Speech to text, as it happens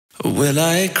Will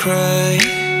I cry?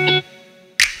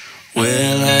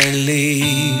 Will I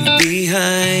leave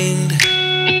behind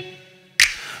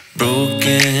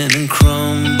broken and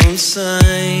crumbled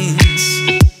signs,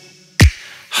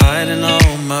 hiding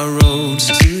all my roads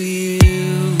to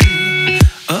you?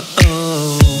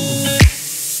 Uh-oh.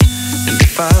 And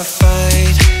if I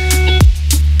fight,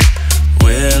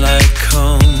 will I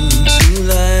come to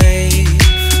life,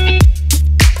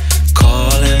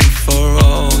 calling for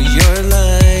all your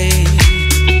light,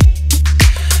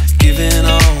 giving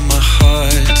all my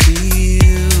heart to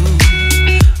you?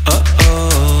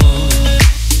 Uh-oh.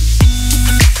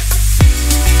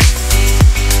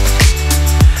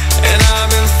 And I've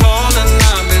been falling,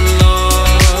 I've been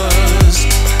lost,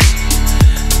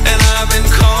 and I've been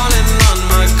calling on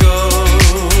my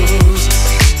ghost.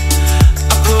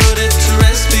 I put it to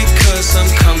rest because I'm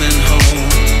coming home,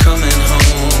 coming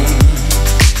home.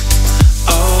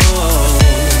 Oh.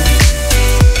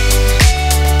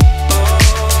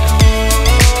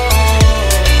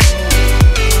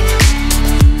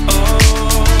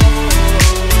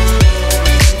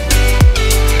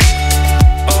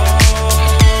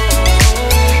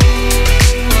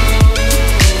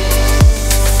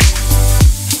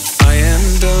 I am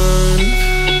done.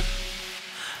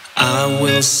 I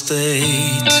will stay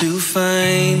to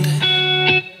find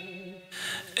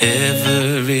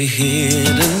every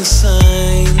hidden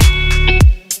sign,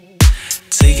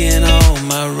 taking all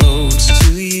my roads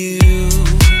to you.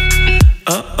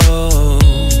 Uh-oh.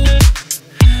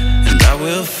 And I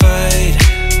will fight,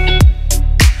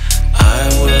 I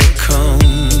will come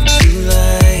to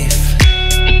life,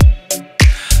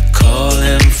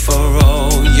 calling for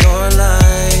all your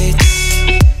lights,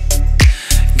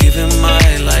 giving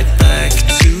my light back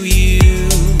to you.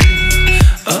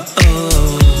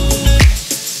 Uh-oh.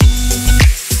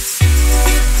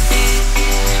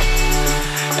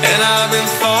 And I've been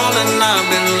falling, I've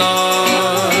been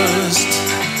lost,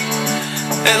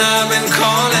 and I've been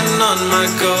calling on my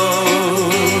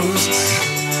ghost.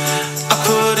 I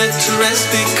put it to rest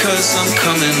because I'm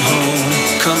coming home,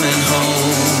 coming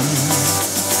home.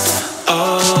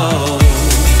 Oh.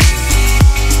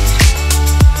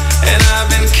 And I've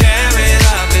been carried,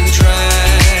 I've been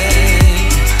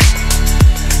dragged,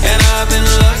 and I've been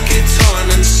lucky, torn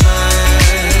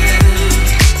inside.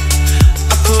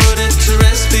 I put it to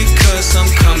rest because I'm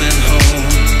coming home,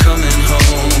 coming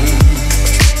home.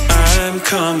 I'm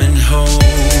coming home.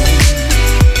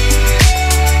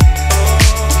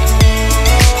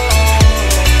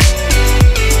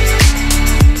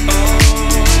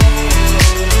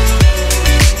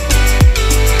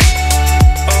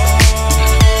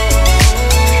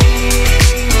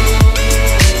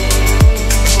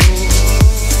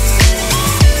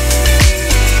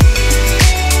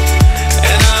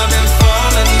 And I've been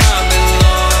falling, I've been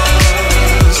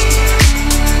lost,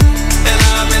 and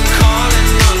I've been calling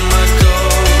on my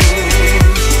ghost.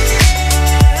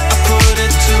 I put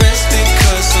it to rest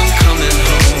because I'm coming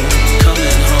home,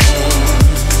 coming home.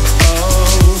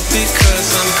 Oh, because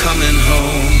I'm coming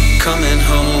home, coming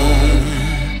home.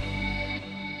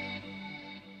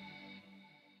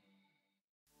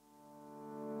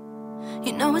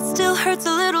 You know it still hurts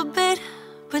a little bit,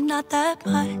 but not that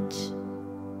much.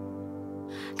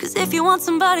 'Cause if you want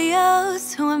somebody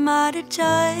else, who am I to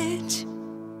judge?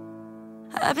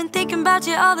 I've been thinking about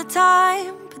you all the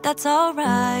time, but that's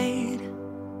alright.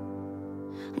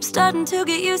 I'm starting to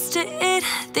get used to it,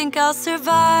 think I'll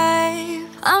survive.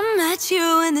 I met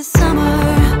you in the summer,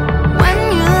 when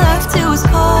you left it was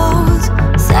cold.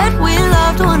 Said we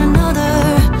loved one another,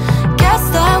 guess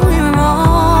that we were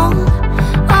wrong.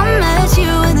 I met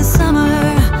you in the summer,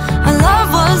 our love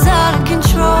was out of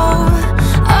control.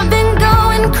 I've been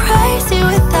going crazy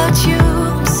without you,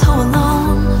 I'm so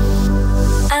alone.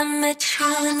 I met you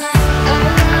in the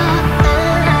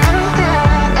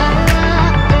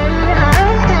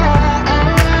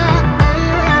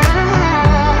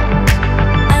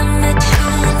I met you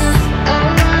in the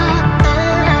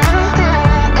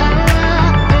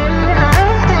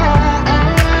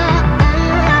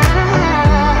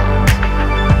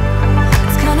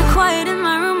It's kinda quiet in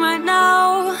my room right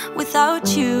now without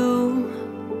you,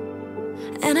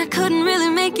 and I couldn't really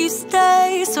make you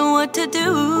stay, so what to do?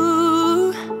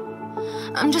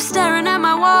 I'm just staring at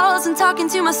my walls and talking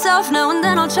to myself now and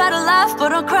then. I'll try to laugh,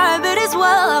 but I'll cry a bit as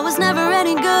well. I was never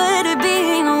any good at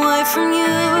being away from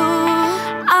you.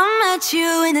 I met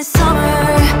you in the summer,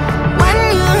 when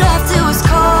you left it was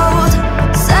cold.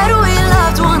 Said we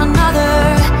loved one another,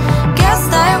 guess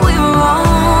that we were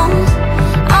wrong.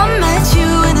 I met you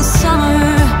in the summer,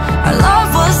 our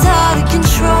love was out of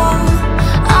control.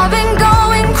 I've been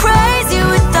going crazy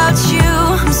without you,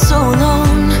 I'm so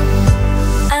alone.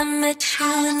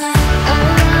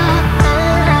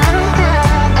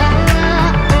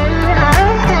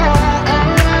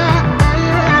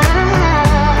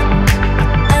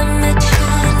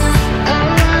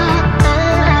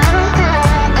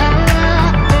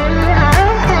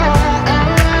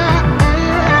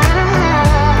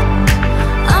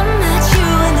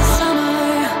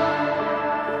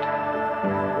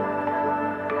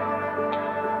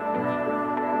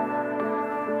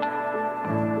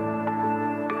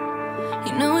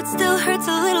 You know it still hurts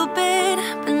a little bit,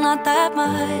 but not that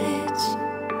much.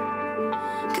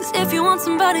 Cause if you want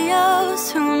somebody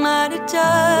else, who am I to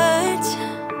judge?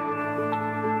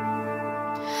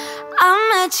 I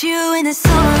met you in the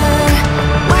summer,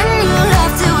 when you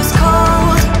left it was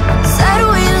cold. Said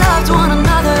we loved one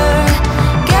another,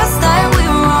 guess that we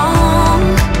were wrong.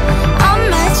 I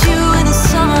met you in the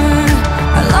summer,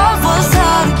 our love was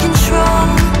out of control.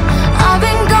 I've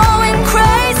been going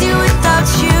crazy without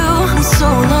you, I'm so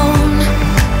alone.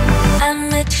 I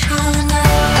met you in the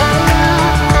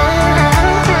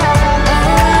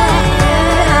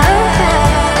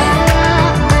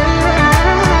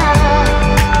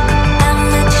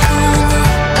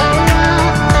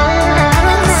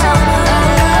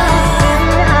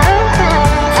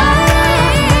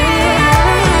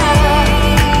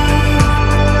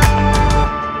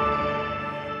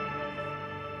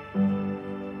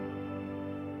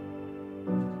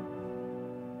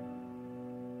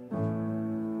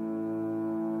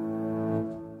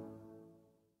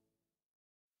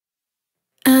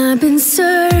I've been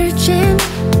searching,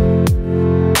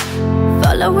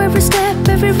 follow every step,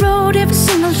 every road, every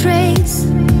single trace.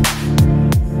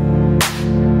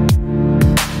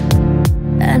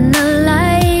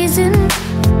 Analyzing,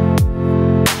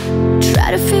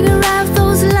 try to figure out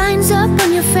those lines up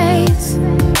on your face.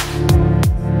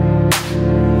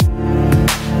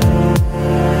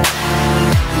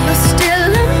 You're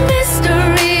still a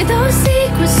mystery, those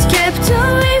secrets kept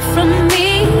away from me.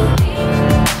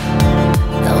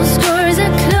 Those doors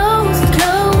are closed,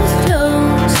 closed,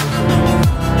 closed.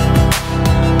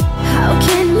 How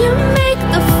can you make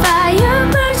the fire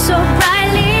burn so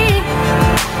brightly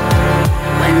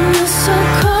when you're so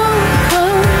cold,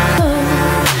 cold, cold?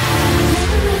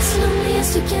 Never as lonely as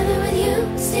together with you,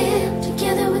 still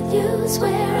together with you is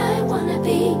where I wanna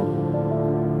be.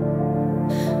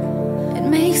 It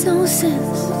makes no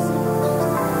sense.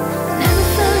 Never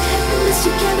felt happiness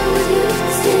together with you,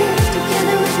 still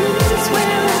together with you is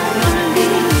where I wanna be.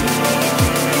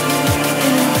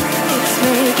 It's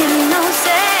making no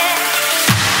sense.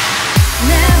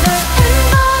 Never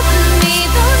involved in me,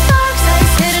 those dark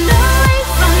sides hidden away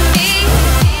from me.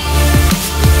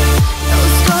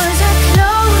 Those doors are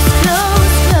closed,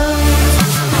 closed, closed.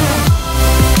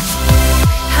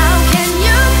 How can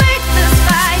you make this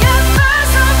fire burn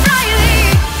so brightly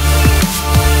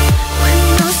when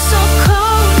you're so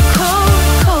cold, cold,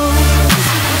 cold?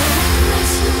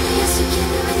 As lonely as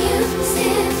together with you,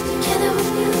 still together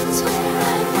with you is where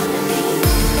I wanna be.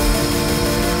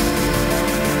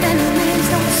 And it makes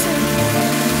no sense.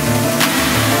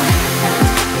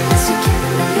 As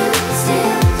together with you,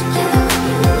 still together with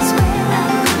you is where I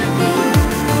wanna be.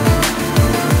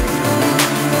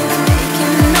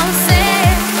 Making no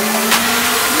sense.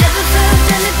 Never felt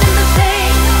anything but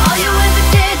pain. All you ever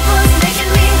did was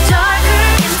making me darker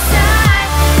inside.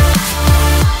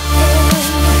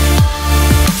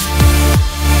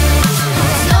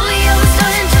 Slowly I was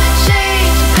starting to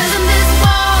change, building this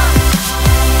wall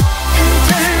and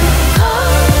turn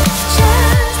cold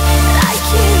just like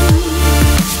you.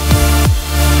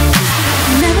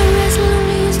 Never as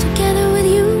lonely as together with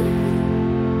you.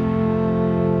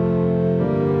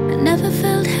 I never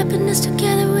felt happiness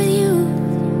together with you.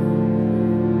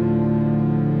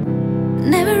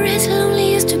 Never as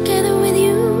lonely as together with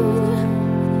you,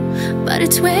 but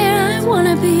it's where I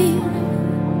wanna be.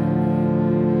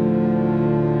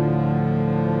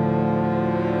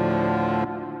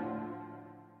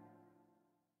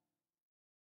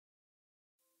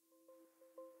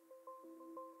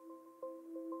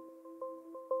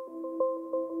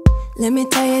 Let me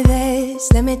tell you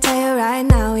this, let me tell you right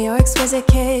now, your exquisite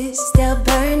kiss still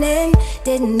burning.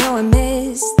 Didn't know I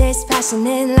missed this passion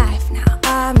in life. Now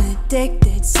I'm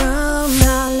addicted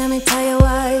somehow. Let me tell you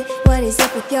what is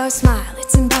up with your smile?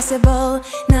 It's impossible,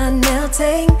 not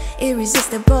melting,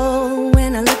 irresistible.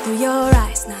 When I look through your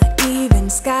eyes, not even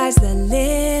sky's the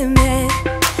limit.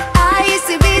 I used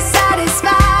to be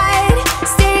satisfied,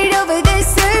 stayed over the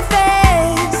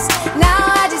surface. Now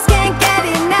I just can't get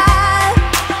enough.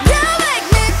 You make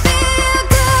me feel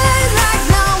good like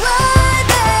no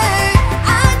other.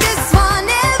 I just want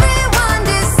everyone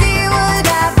to see what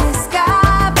I've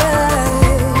discovered.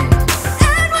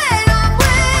 And when I'm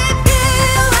with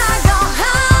you, I go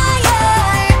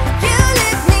higher. You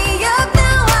lift me up,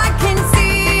 now I can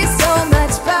see so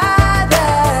much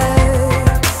farther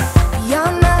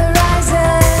beyond the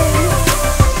horizon.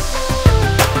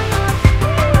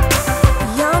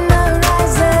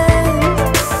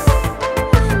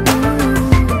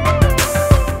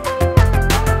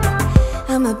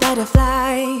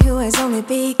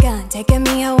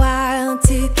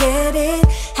 it.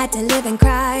 Had to live and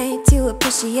cry to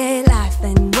appreciate life,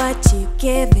 and what you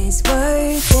give is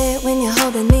worth it. When you're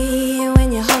holding me,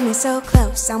 when you hold me so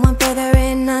close, I want further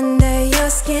in under your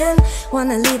skin.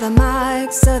 Wanna leave a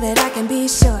mark so that I can be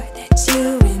sure that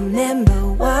you remember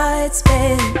what's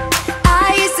been.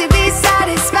 I used to be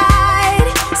satisfied,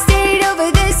 stayed over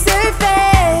the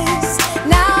surface.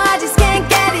 Now I just can't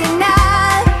get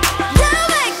enough. You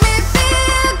make me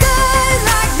feel good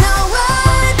like no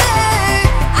other.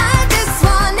 I just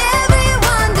want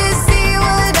everyone to see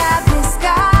what I've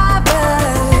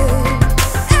discovered.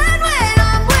 And when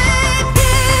I'm with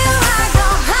you, I go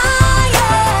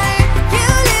higher. You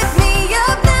lift me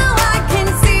up, now I can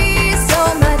see so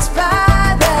much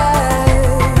farther.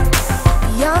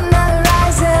 Beyond the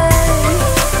horizon.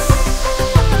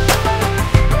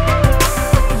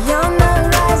 Beyond the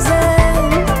horizon.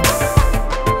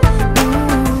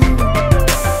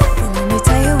 And let me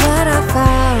tell you what I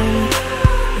found.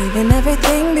 Leaving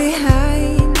everything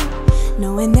behind,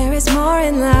 knowing there is more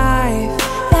in life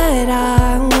that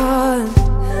I want.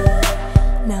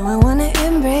 Now I wanna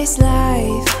embrace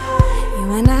life,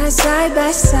 you and I side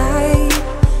by side,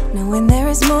 knowing there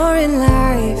is more in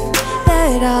life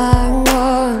that I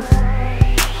want.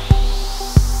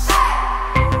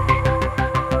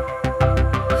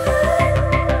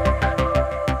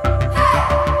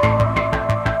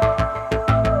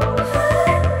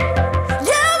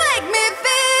 You make me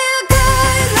feel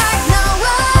good like no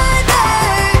other.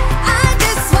 I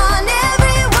just want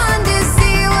everyone to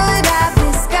see what I've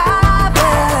discovered.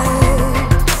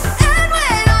 And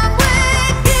when I'm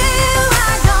with you,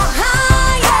 I go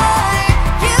higher.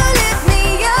 You lift me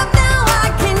up, now I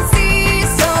can see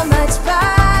so much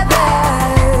farther.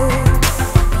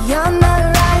 Beyond the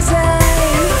horizon.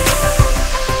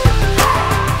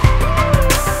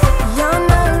 Beyond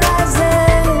the horizon.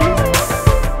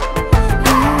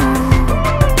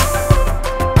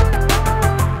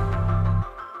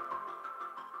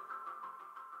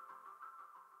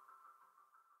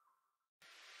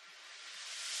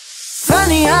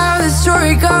 Funny how the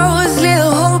story goes,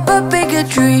 little hope but bigger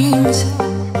dreams.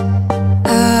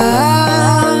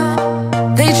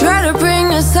 They try to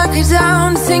bring a sucker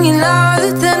down, singing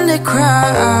louder than the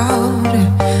crowd.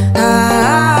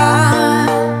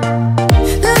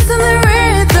 Listen the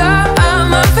rhythm,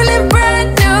 I'm feeling brand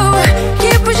new.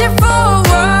 Keep pushing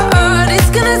forward, it's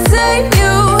gonna save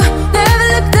you. Never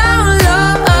look down,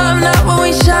 love, not when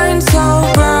we shine so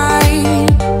bright.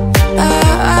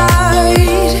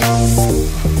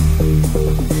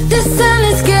 The sun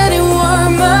is getting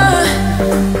warmer,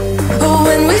 but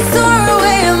when we soar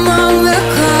away among the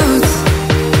clouds,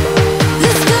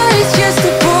 the sky is just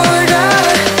a border.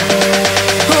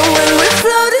 But when we're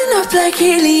floating up like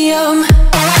helium,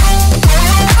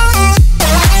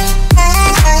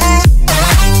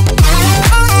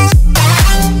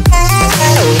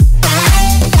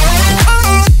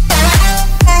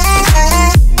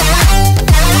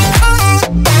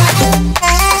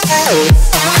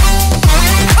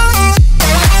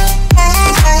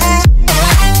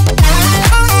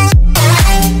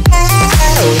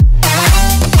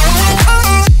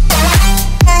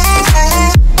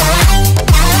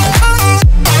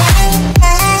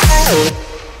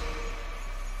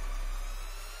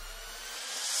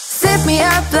 sip me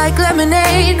up like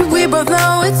lemonade. We both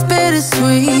know it's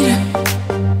bittersweet.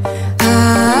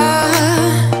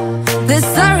 The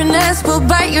sorrowness will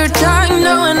bite your tongue.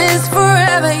 No one is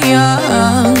forever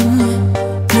young.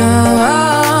 No.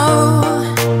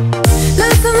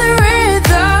 Listen the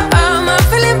rhythm, I'm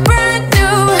feeling brand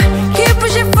new. Keep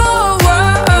pushing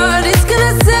forward, it's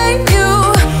gonna save you.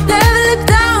 Never look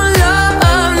down, love,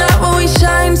 not when we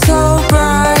shine so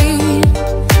bright.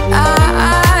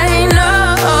 I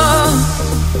know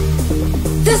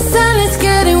the sun is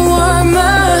getting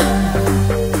warmer,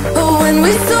 but when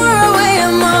we soar away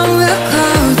among the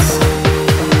clouds,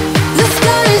 the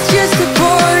sky is just a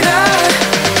border.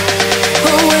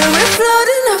 But when we're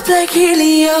floating up like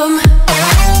helium,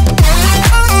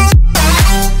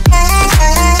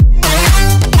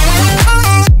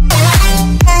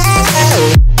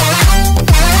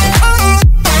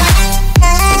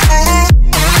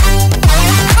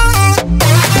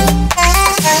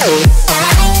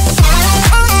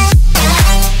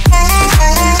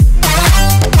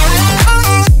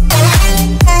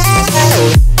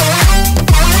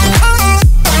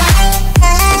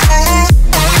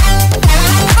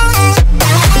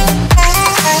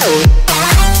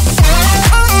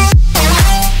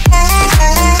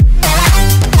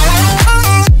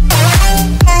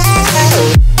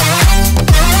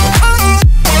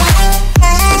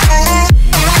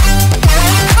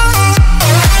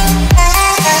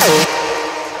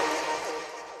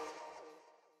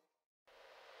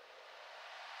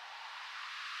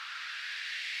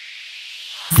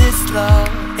 This love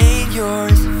ain't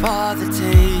yours for the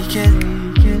taking.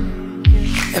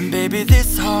 And baby,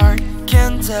 this heart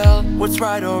can't tell what's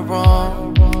right or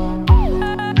wrong.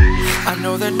 I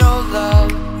know that no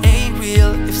love ain't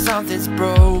real if something's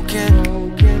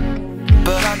broken,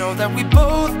 but I know that we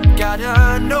both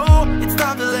gotta know it's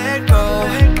time to let go.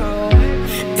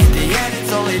 In the end,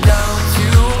 it's only down to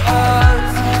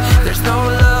us. There's no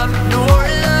love nor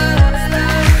love,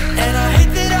 and I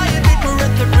hate that I admit we're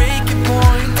at the breaking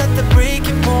point. At the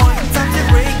breaking point, time to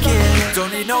break it.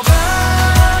 Don't need no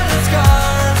violent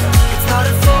scars. It's not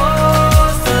a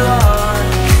false alarm.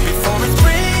 Before it's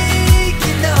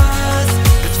breaking us,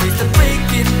 let's face the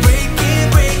breaking point.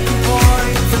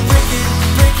 The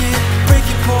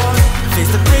breaking point.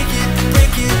 Face the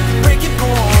breaking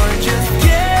point. Just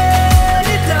get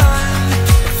it done.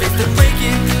 Face the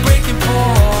breaking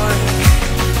point.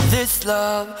 This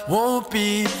love won't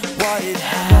be what it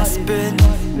has been,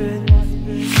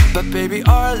 but baby,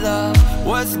 our love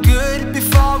was good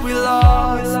before we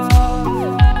lost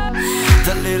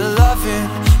the little loving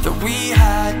that we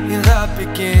had in the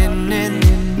beginning.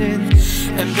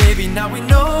 And baby, now we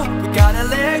know we gotta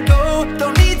let go.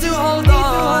 Don't need to hold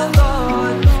on,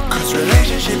 cause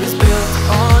relationship is built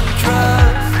on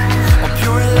trust, on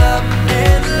pure love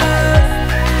and love.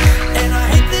 And I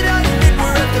hate that I admit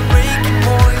we're at the breaking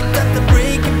point. At the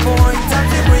breaking point, time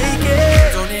to break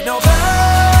it. Don't need no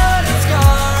violent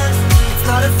scars. It's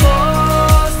not a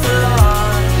false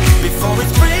alarm. Before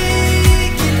it's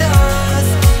breaking us,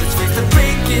 let's face the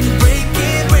breaking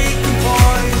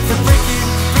point. The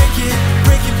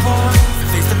breaking point.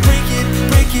 Face the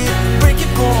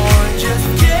breaking point. Just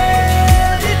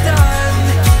get it done.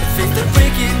 Face the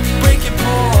breaking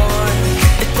point.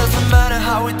 It doesn't matter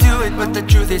how we do it, but the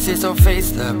truth is, so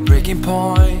face the breaking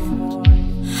point.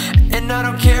 And I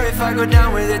don't care if I go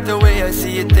down with it the way I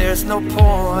see it, there's no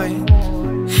point.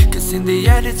 Cause in the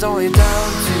end it's only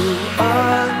down to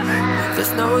us.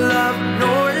 There's no love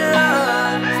nor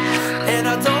love, and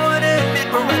I don't wanna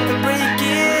admit we're at the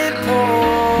breaking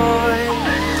point.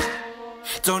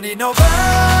 Don't need no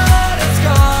violent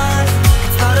scars.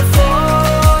 It's not a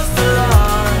false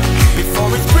alarm. Before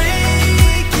it's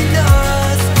breaking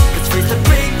us, let's face the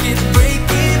breaking point.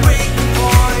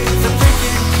 The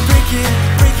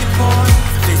breaking point.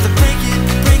 Face the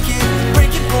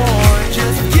breaking point.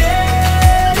 Just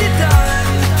get it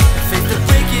done. Face the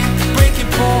breaking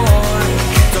point.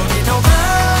 Don't need no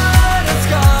violent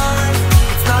scars.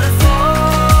 It's not a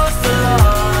false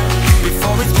alarm.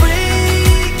 Before it's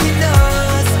breaking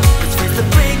us, let's face the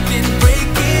breaking point.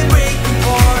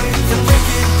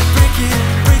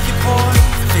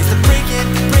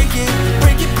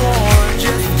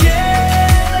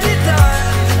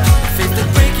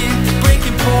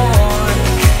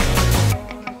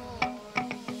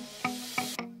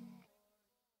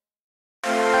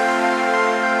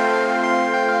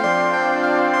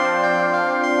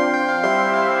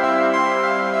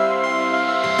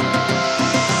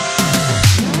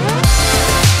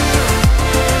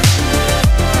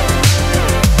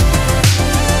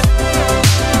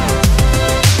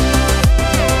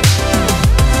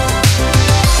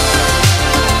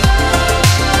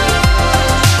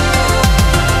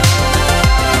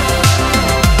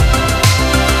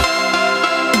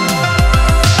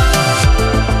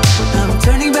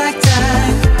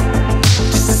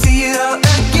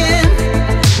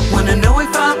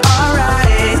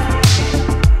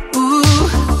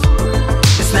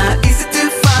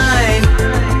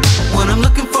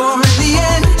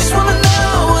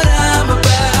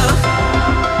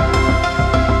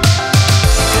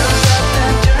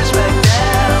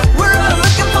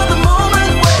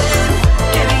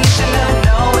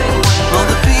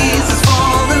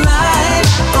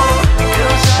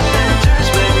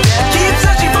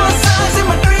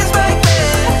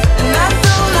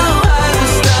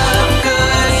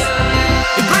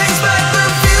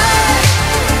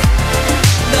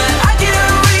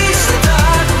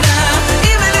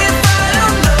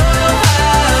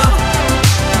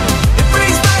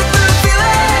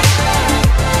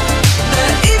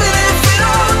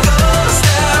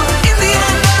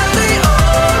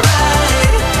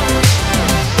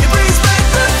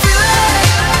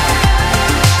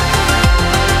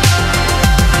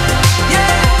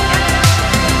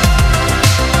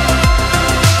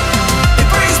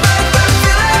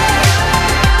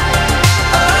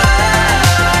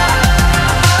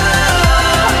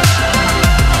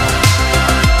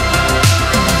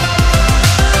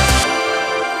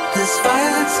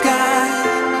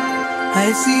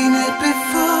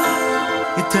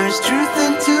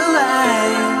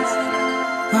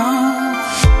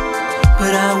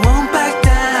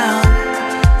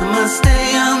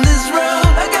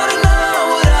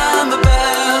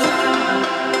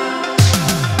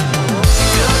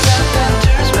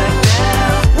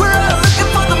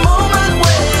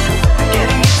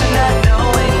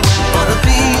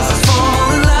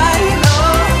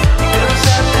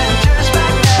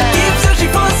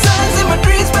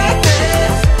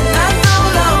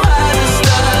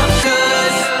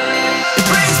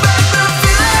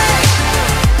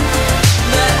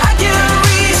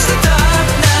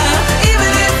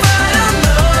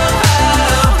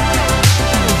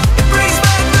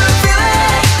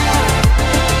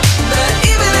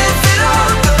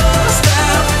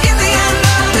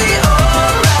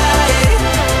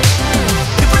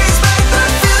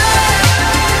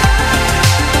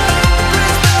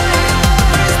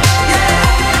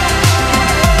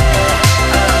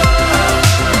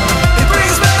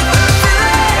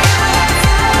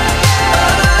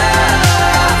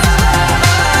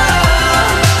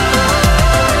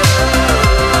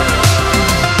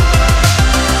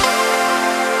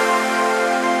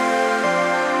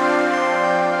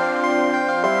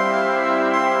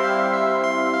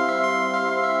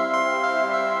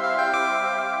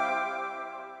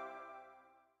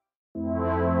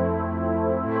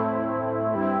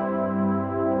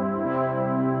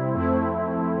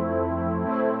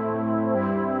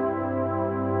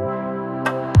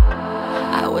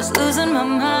 was losing my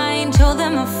mind, told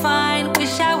them I'm fine,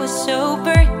 wish I was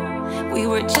sober. We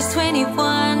were just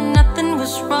 21, nothing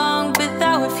was wrong with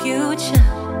our future.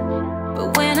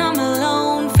 But when I'm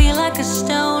alone, feel like a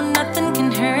stone, nothing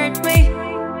can hurt me.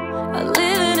 I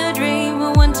live in a dream,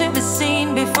 I went to the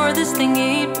scene before this thing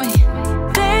ate me.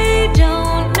 They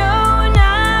don't know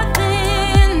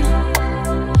nothing.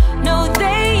 No,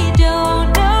 they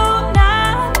don't know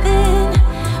nothing.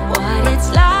 What it's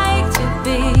like to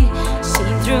be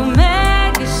seen through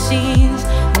magazines,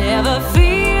 never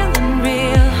feeling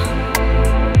real.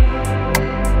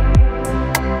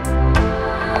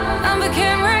 I'm a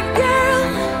camera girl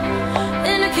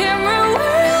in a camera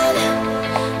world.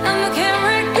 I'm a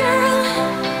camera girl.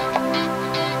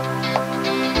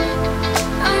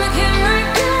 I'm a camera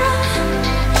girl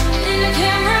in a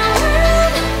camera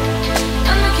world.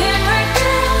 I'm a camera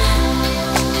girl.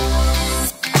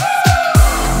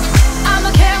 I'm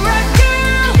a camera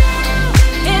girl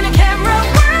in a camera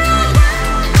world.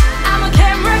 I'm a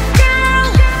camera girl.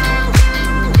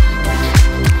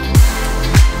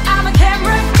 I'm a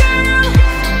camera girl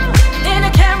in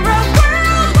a camera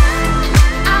world.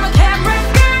 I'm a camera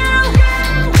girl.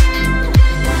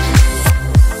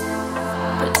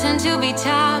 Pretend to be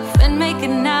tough and make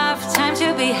enough time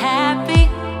to be happy.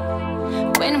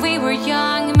 When we were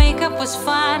young, makeup was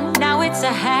fun, now it's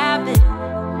a habit.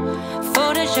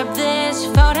 Photoshop this,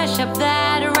 Photoshop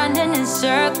that, running in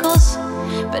circles.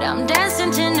 But I'm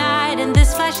dancing tonight in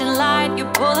this flashing light. Your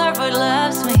Polaroid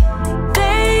loves me.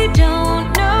 They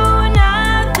don't know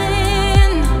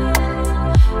nothing.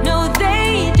 No,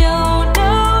 they don't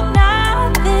know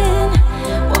nothing.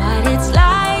 What it's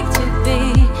like to be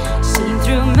seen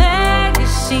through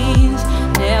magazines,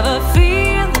 never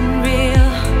feeling real.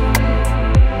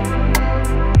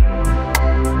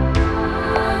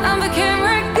 I'm a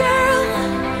camera girl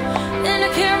in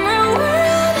a camera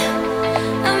world.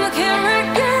 I'm a camera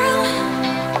girl.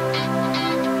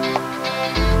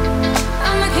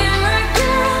 I'm a camera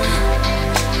girl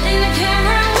in a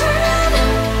camera world.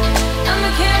 I'm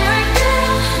a camera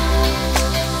girl.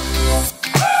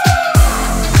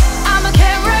 I'm a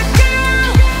camera girl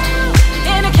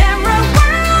in a camera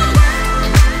world.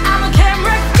 I'm a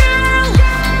camera girl.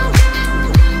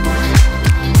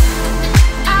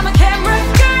 I'm a camera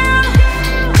girl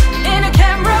in a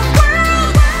camera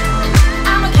world.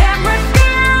 I'm a camera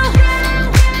girl.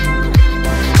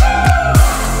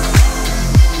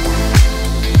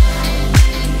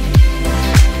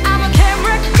 I'm a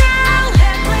camera girl.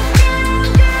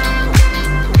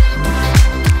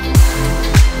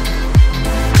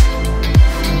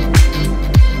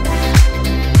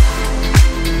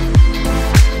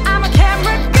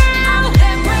 I'm a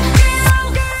camera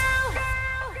girl.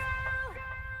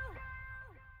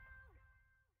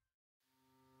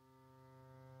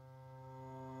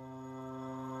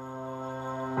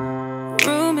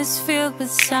 Room is filled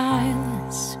with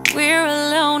silence. We're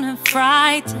alone and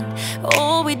frightened.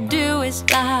 All we do is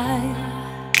lie.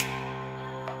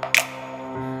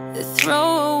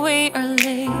 Throw away our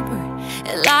labor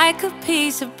like a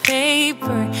piece of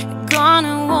paper, gone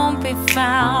and won't be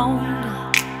found.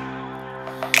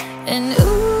 And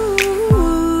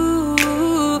ooh,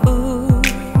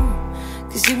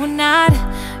 'cause you were not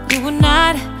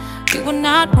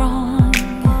wrong.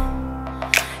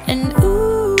 And ooh,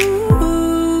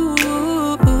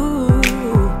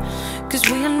 'cause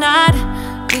we are not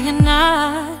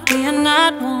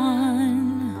one.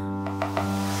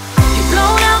 You've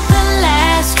blown out the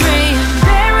last ray and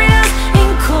buried us in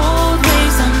cold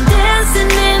waves. I'm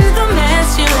dancing in the mess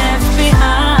you left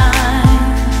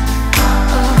behind.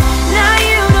 Now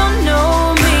you don't know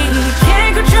me,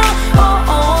 can't control or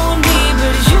own me,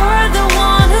 but you're the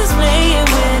one who's playing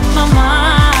with my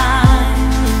mind.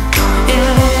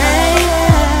 Yeah.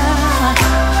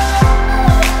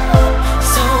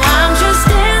 So I'm just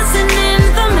dancing in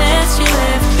the mess you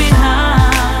left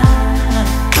behind.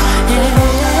 Yeah.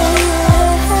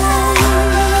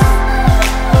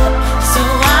 So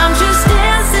I'm just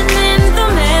dancing in the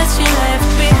mess you left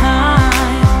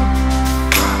behind.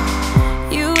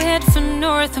 You head for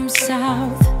north, I'm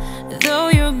south. Though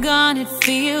you're gone, it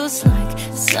feels like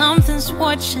something's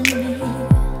watching me.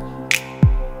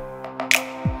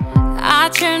 I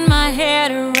turn my head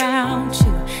around to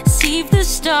see if the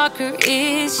stalker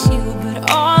is you, but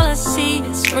all I see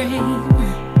is rain.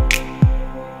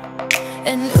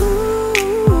 And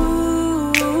ooh,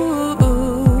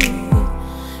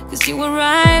 'cause you were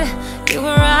right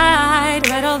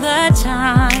all the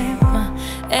time.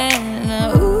 And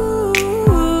ooh,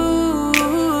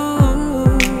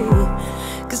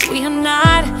 'cause we are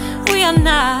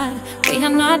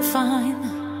not fine.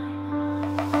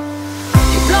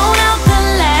 You've blown out the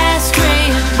light.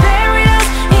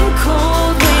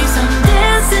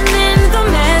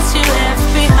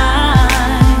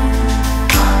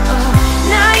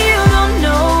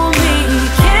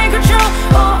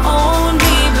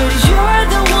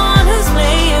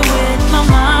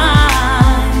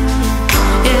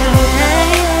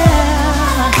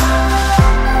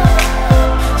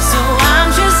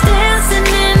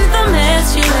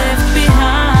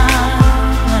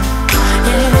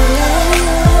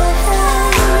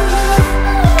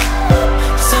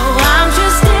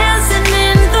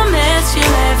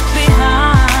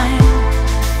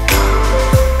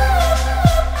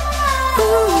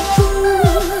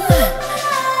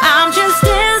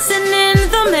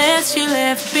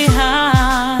 left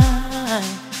behind.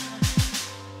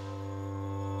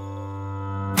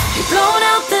 You've blown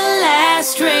out the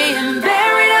last ray and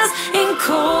buried us in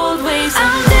cold waves.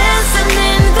 I'm dancing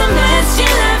in the mess you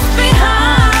left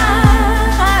behind.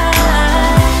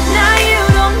 Now you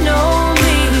don't know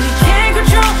me, can't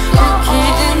control, you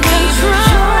can't control.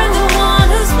 You're the one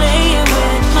who's playing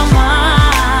with my mind.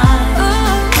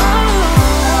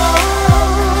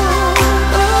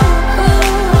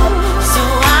 So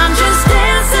I'm just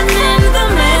dancing in the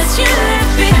mess you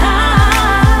left behind.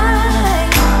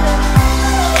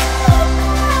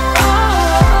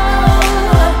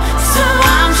 So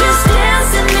I'm just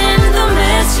dancing in the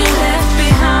mess you left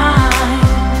behind.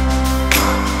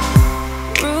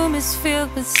 Room is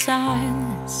filled with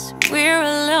silence. We're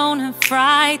alone and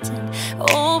frightened.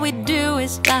 All we do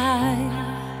is lie.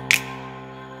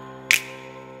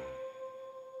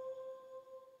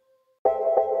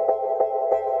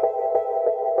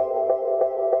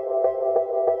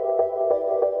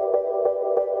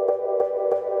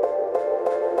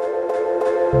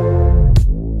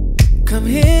 Come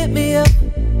hit me up,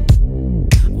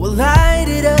 we'll light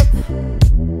it up.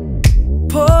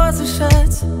 Pour some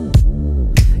shots,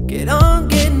 get on,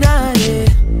 get naughty.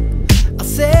 I'll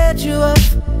set you up,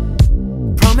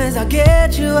 promise I'll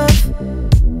get you up.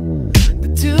 The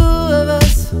two of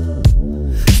us,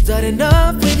 starting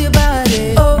off with your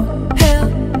body. Oh hell,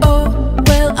 oh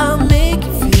well, I'll make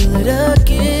you feel it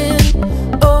again.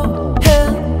 Oh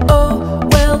hell, oh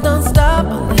well, don't stop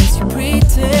unless you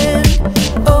pretend.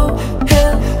 Oh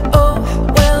hell, oh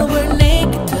well, we're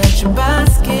naked, touching by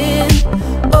skin.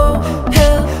 Oh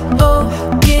hell, oh,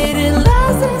 getting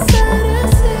lost inside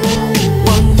ourselves.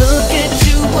 One look at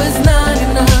you was not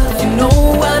enough. You know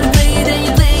how to play it and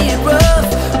you play it rough.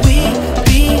 We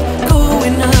be cool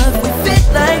enough, we fit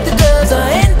like the doves, our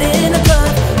hand in a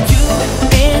glove. You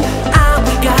and I,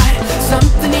 we got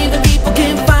something even people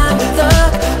can't find with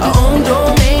luck. Our own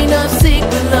domain of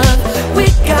secret love. We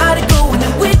got it going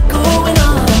and we're going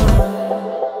on.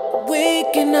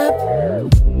 Waking up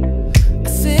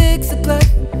at 6 o'clock,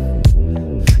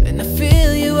 and I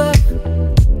fill you up.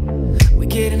 We're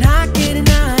getting hot,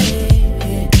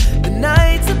 yeah. The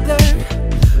nights are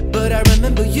blurred, but I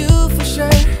remember you for sure.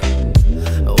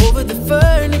 Over the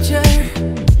furniture,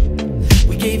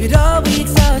 we gave it all, we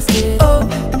exhausted. Oh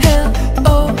hell,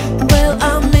 oh well,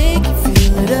 I'll make you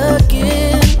feel it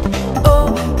again.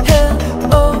 Oh hell,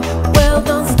 oh well,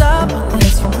 don't stop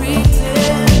unless you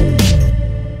pretend.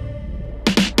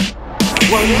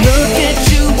 One look at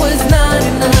you was not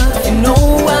enough. You know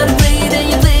how to play it and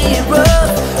you play it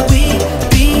rough. We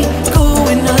be cool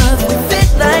enough, we fit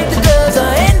like the doves,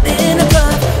 our hand in a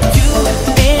glove. You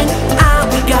and I,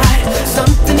 we got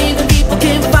something even people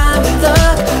can't find with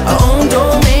luck. Our own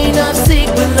domain of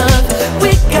secret love. We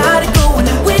got it going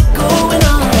and we're going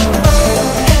on. Oh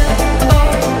hell, oh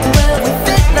well, we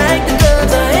fit like the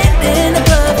doves, our hand in a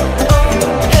glove. Oh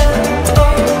hell,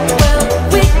 oh well,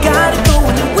 we got it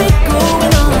going and we're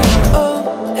going on. Oh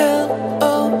hell,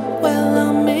 oh well,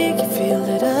 I'll make you feel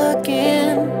it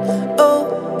again. Oh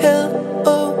hell,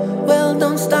 oh well,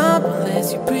 don't stop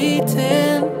unless you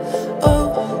pretend.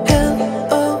 Oh hell,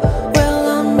 oh well,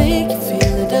 I'll make you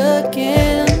feel it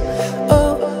again.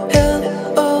 Oh hell,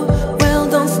 oh well,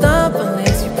 don't stop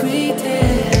unless you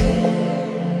pretend.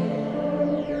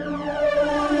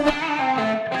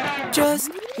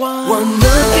 Just one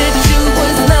look at you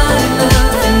was not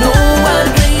enough. You know how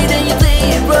to play it and you play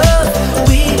it rough.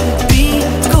 We be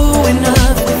cool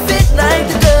enough, we fit like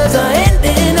the doves, our hand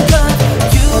in a glove.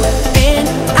 You and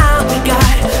I, we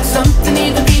got something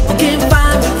even people can't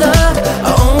find with luck.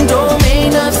 Our own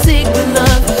domain of secret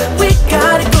love. We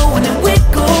got it going and we're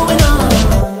going on.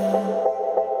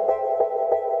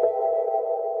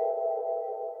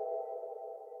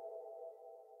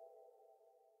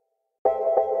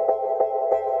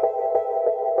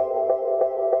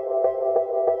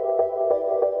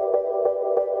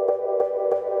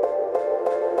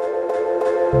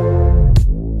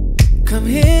 Come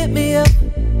hit me up,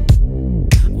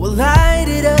 we'll light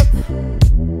it up.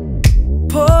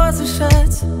 Pour some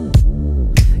shots,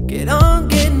 get on,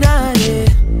 get naughty.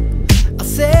 I'll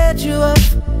set you up,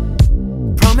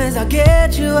 promise I'll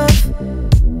get you up.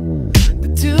 The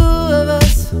two of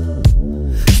us,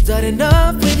 starting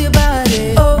off with your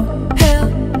body. Oh hell,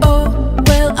 oh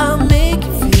well, I'll make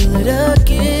you feel it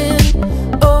again.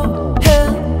 Oh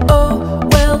hell, oh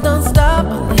well, don't stop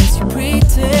unless you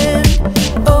pretend.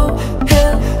 Oh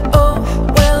hell, oh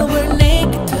well, we're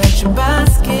naked, touching by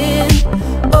skin.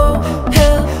 Oh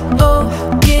hell,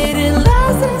 oh, getting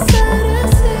lost inside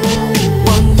ourselves.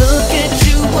 One look at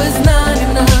you was not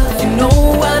enough. You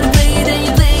know how to play it and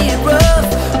you play it rough.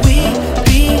 We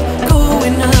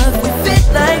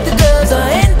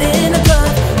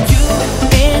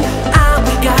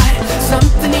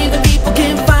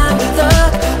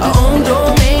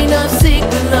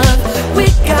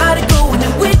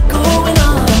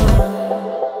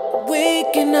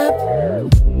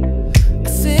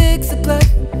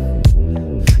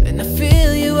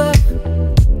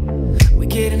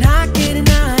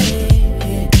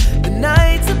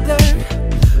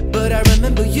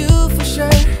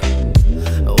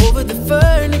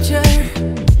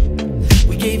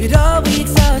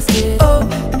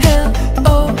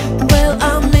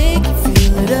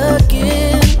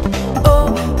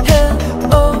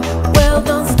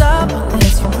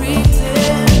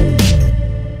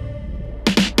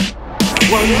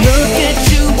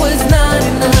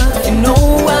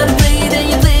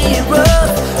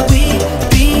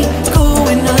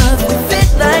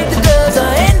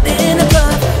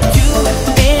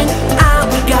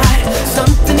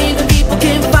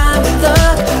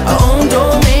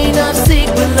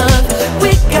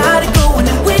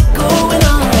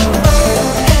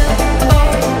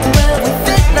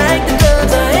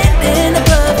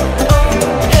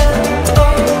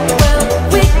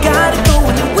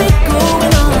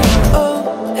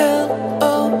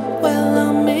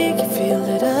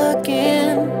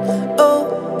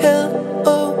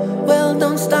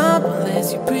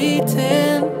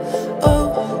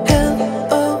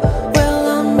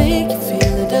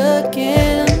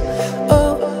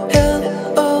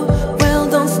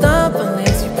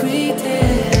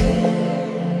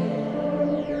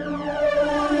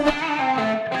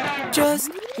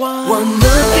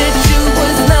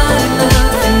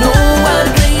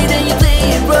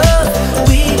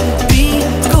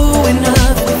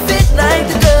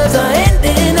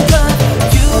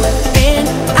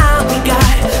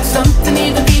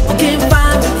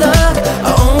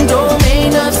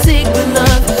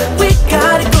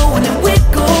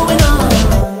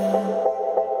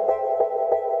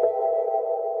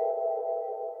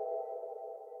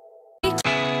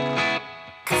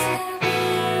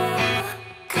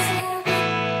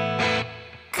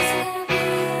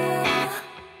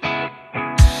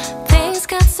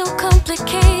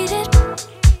complicated,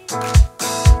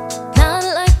 not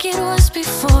like it was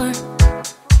before.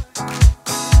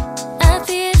 At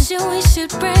the edge and we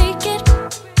should break it,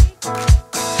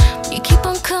 but you keep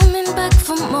on coming back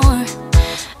for more.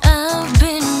 I've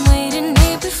been waiting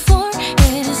here before.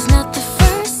 It is not the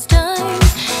first time,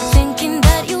 thinking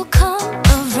that you'll come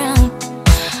around.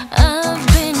 I've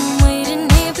been waiting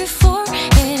here before.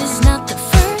 It is not the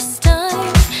first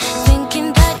time,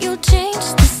 thinking that you'll change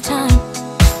this time.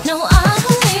 No, I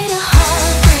don't need a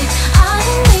heartbreak, I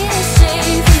don't need to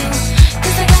save you,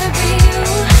 'cause I gotta be you,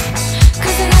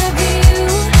 'cause I gotta be you.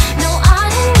 No, I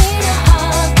don't need a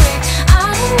heartbreak, I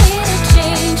don't need to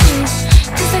change you,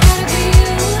 'cause I gotta be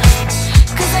you,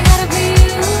 'cause I gotta be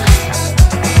you.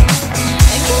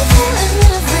 I keep telling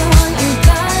everyone you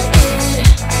got it,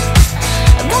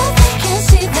 but they can't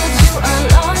see that you are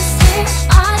lost here.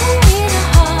 I don't need a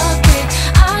heartbreak,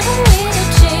 I don't need to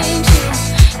change you,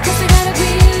 'cause I gotta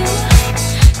be you,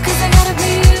 'cause I gotta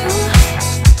be you.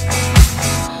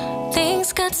 Things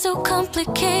got so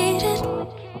complicated,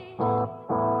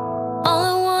 all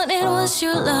I wanted was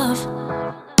your love.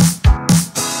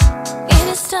 It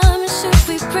is time, and should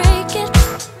we break it?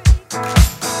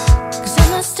 'Cause I'm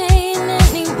not staying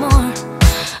anymore.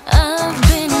 I've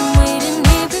been waiting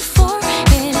here before.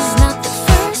 It is not the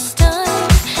first time,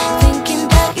 thinking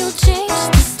that you'll change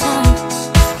this time.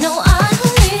 No, I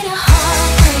don't need a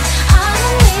heartbreak, I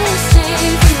don't need to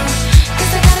save you,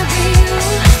 'cause I gotta be you,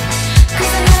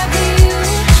 'cause I gotta be you.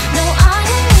 No, I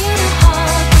don't need a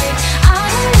heartbreak, I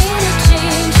don't need to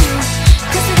change you,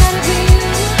 'cause I gotta be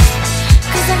you,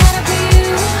 'cause I gotta be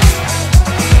you.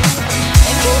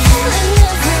 I keep telling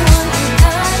everyone you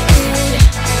got it,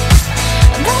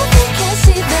 but they can't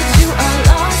see that you are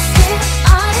lost here.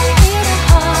 I don't need a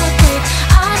heartbreak,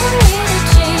 I don't need to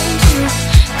change you,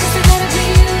 'cause I gotta be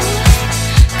you,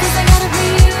 'cause I gotta be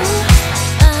you.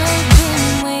 I've been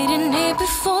waiting here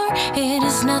before. It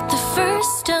is not the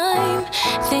first time,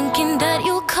 thinking that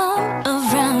you'll come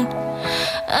around.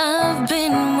 I've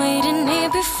been waiting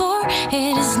here before.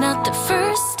 It is not the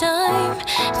first time,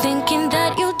 thinking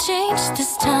that you'll change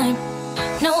this time.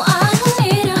 No, I don't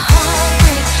need a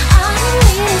heartbreak, I don't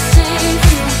need to save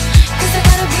you, 'cause I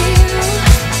gotta be you,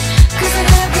 'cause I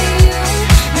gotta be you.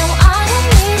 No, I don't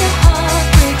need a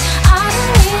heartbreak, I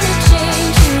don't need to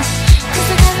change you, 'cause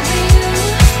I gotta be you,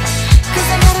 'cause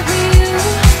I gotta be you.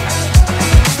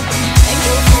 I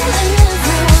keep telling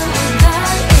everyone you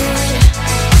got it,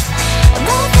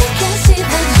 but they can't see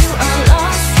that you are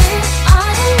lost here. I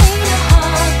don't need a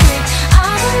heartbreak,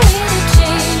 I don't need to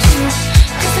change you,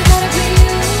 'cause I gotta be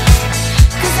you,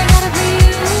 'cause I gotta be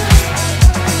you.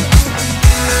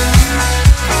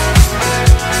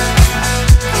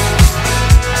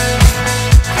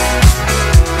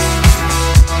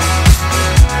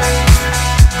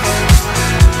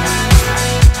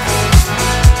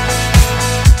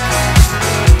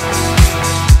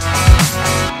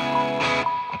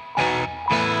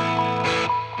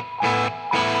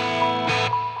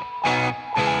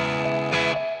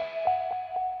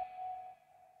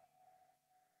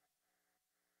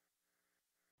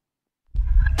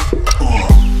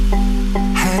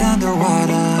 Head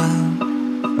underwater,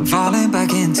 falling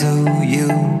back into you.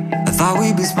 I thought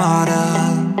we'd be smarter,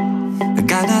 I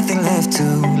got nothing left to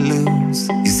lose.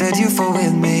 You said you fall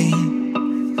with me,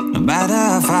 no matter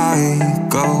how far it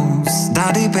goes.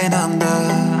 Down deep and under,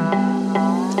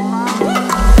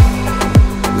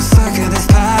 we're stuck in this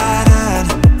pattern,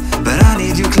 but I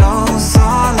need you close.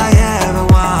 All I ever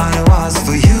wanted was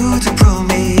for you to prove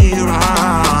me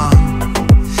wrong.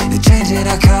 You're changing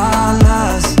our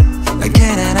colors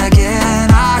again and again.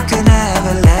 I could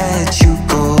never let you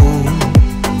go.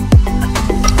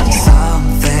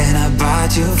 Something about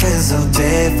you feels so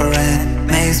different,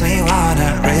 makes me wanna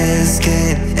risk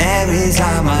it. Every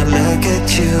time I look at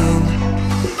you,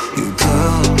 you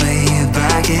pull me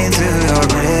back into your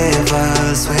river.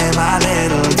 Swim a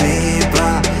little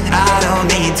deeper, I don't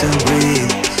need to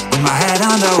breathe with my head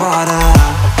underwater.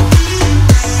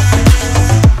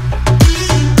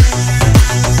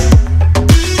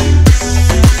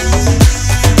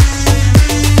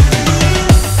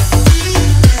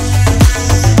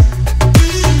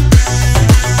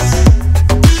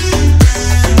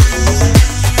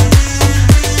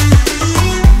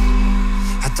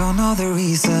 I don't know the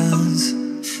reasons,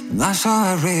 I'm not sure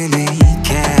I really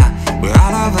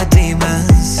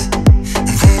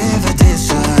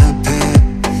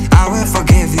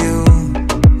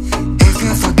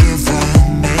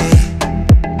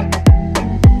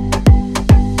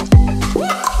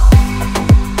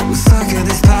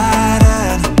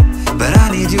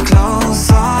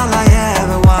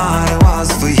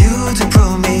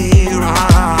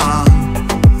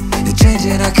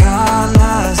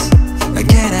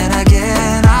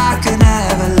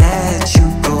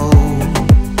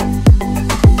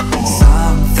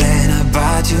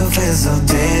feel so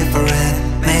different.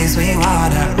 Makes me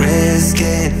wanna risk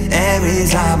it every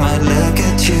time I look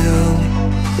at you.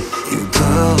 You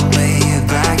pull me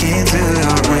back into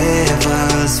your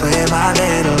river, swim a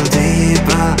little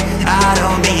deeper. I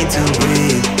don't need to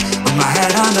breathe with my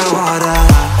head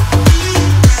underwater.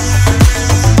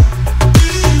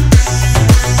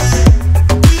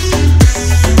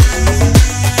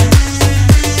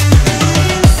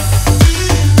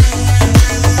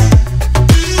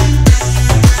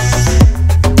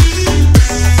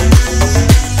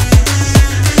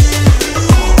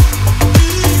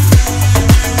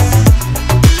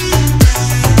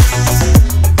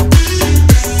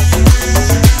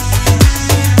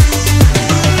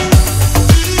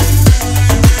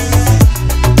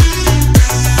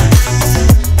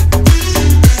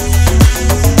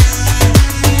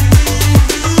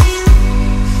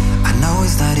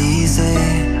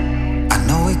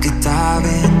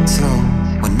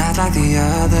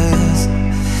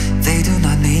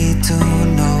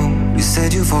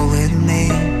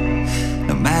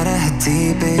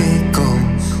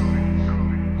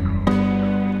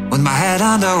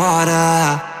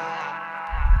 Underwater.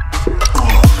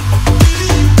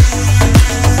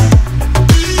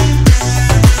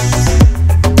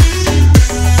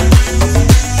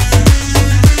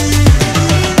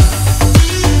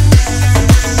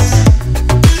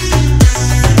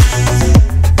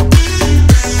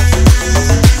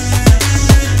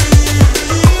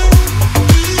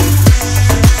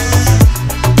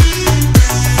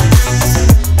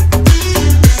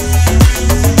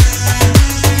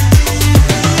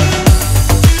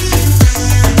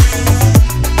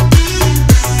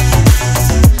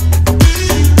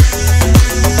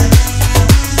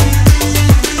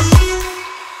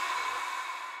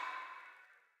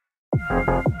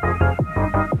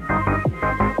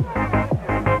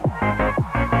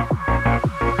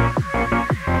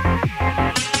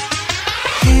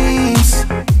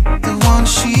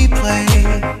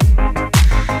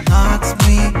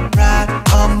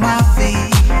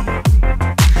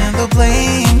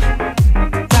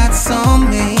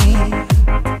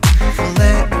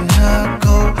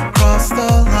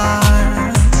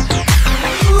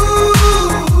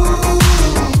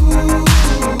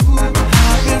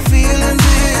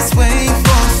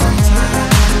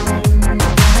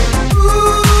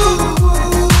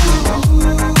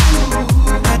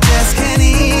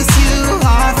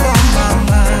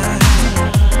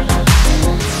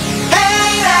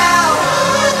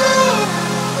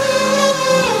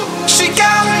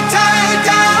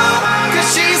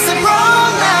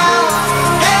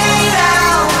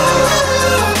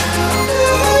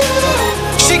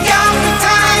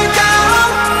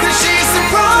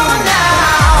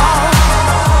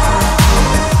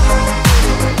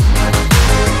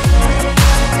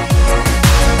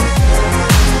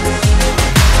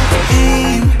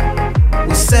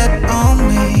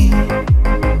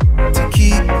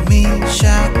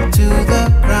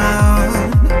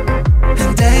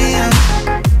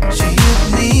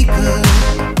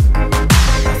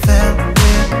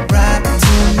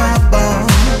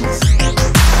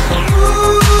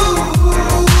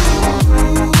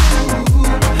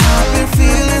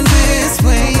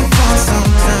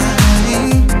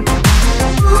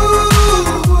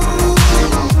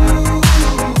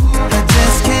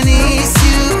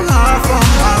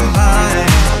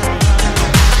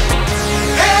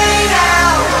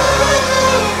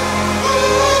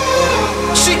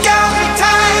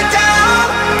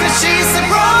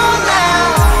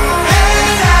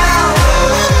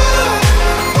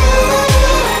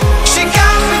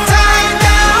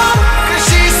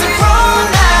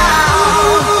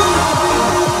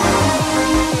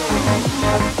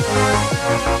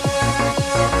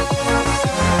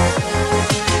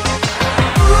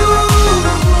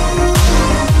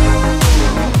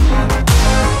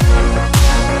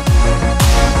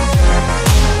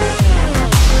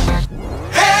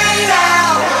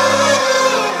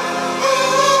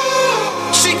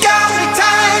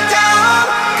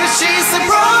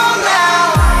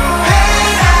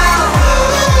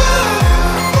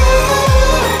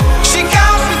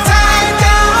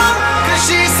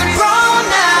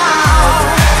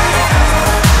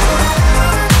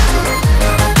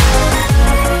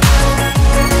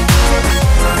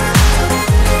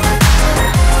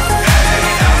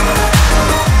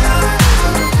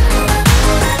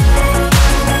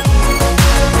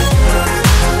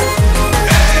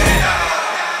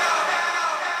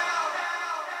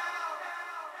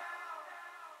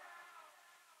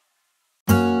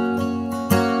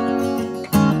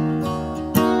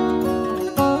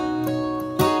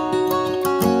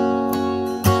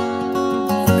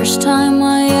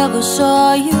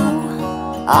 saw you.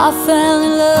 I fell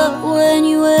in love when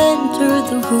you entered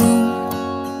the room.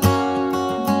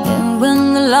 And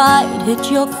when the light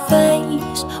hit your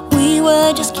face, we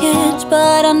were just kids,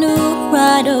 but I knew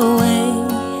right away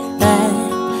that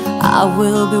I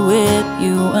will be with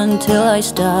you until I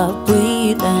stop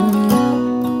breathing.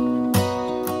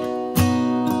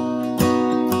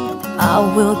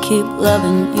 I will keep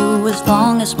loving you as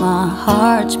long as my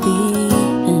heart's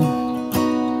beating.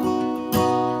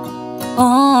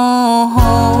 Oh,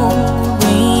 hold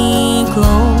me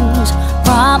close,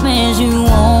 promise you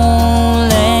won't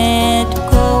let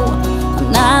go.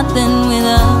 I'm nothing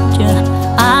without you,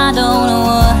 I don't know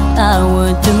what I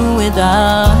would do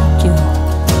without you.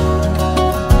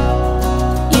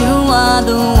 You are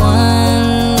the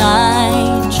one I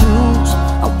choose,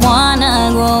 I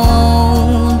wanna grow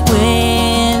old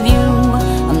with you.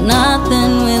 I'm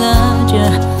nothing without you,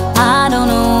 I don't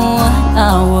know what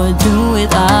I would do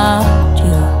without you.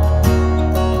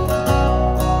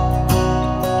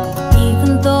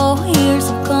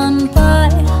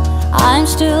 I'm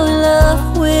still in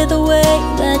love with the way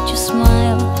that you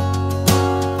smile.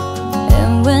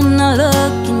 And when I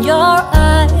look in your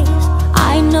eyes,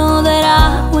 I know that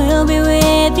I will be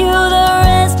with you the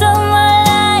rest of my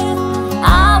life.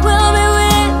 I will be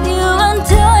with you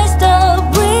until I stop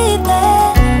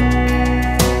breathing.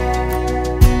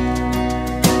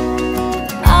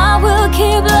 I will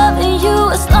keep loving you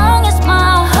as long as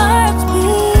my heart's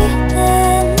beating.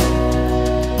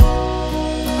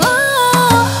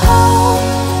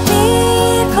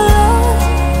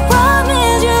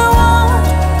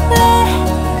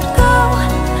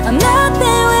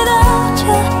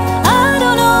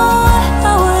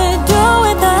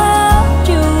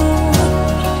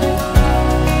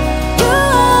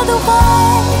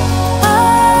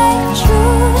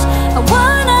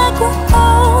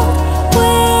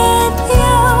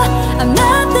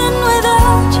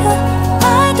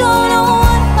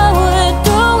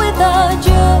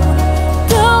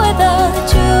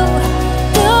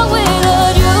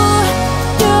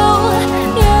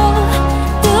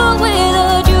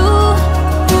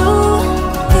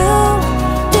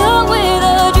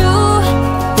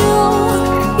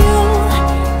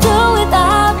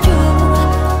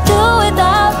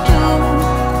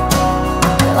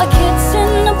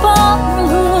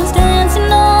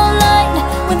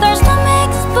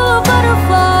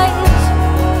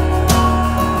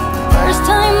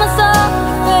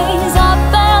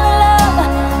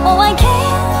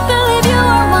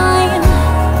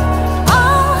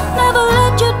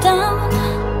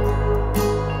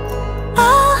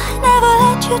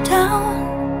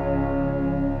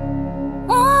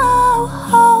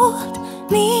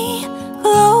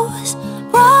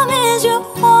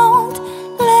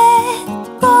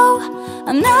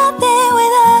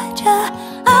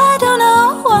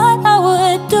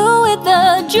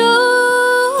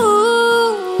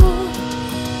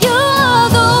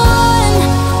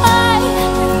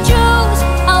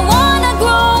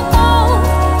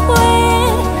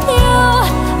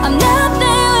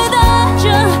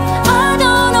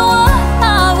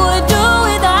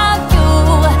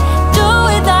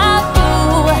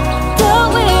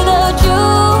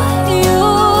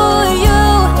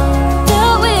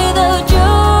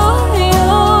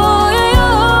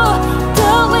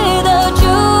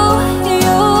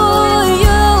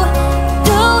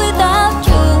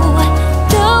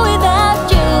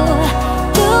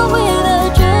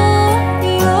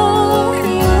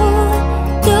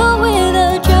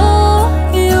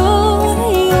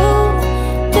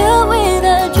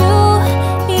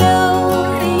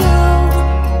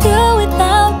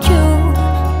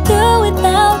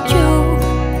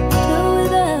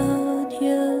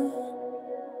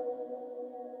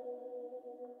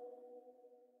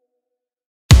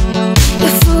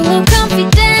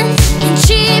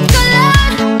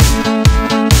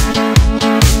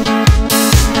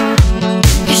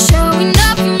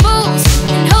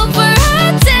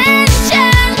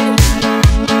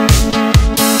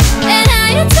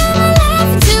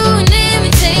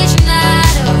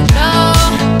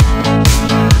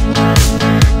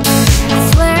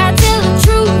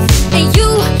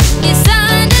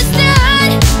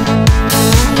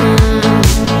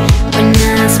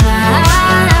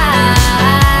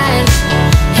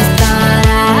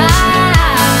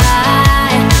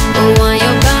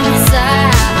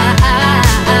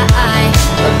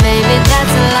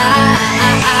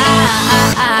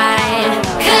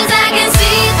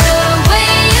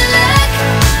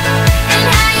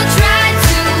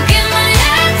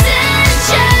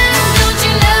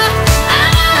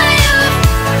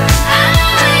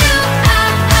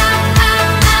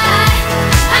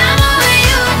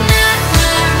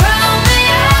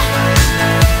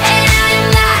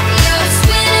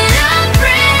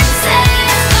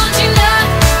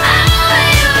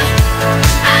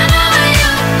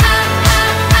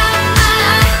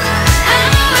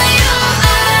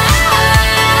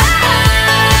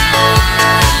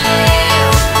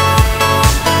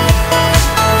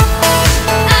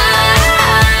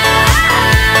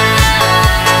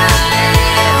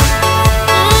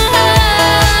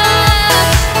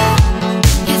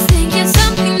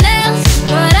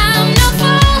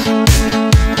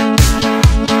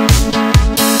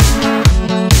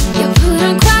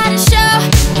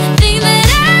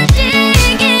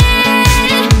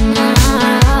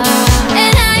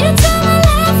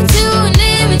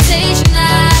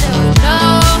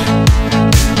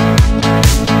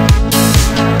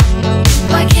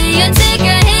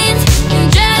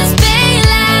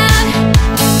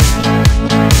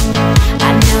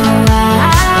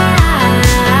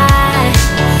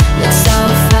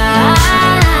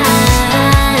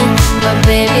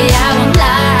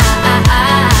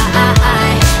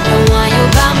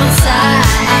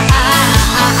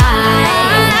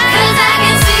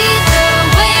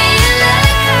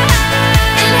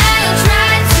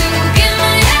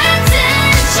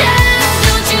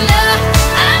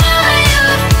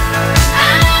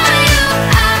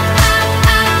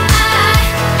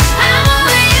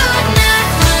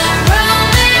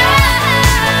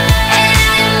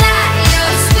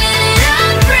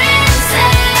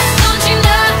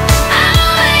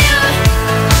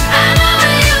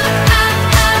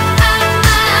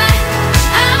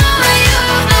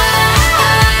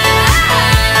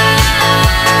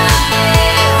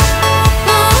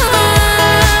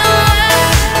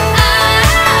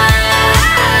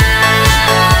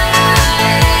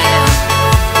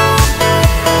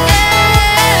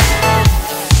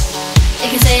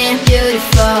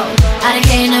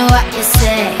 what you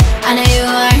say. I know you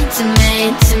aren't to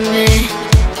me.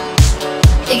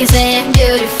 You can say I'm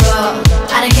beautiful,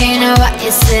 I don't care, you know what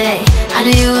you say. I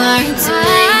know you aren't to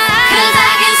me. 'Cause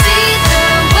I can see the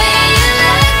way you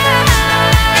look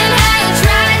and how you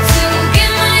try to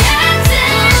get my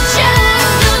attention.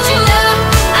 Don't you know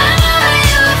I'm over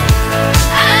you?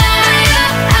 I'm over you.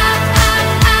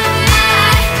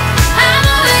 I'm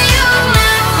over you. No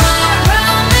more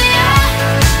Romeo,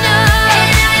 no.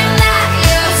 And I'm not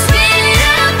your sweet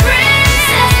little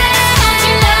princess. Don't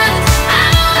you know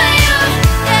I'm over you?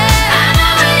 I'm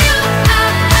over you.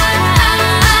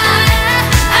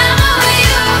 I'm over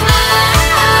you.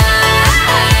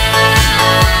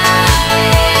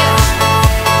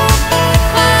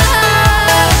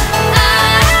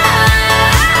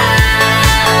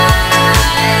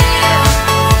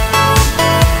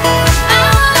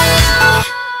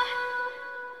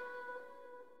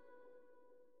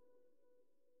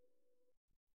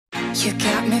 You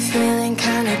got me feeling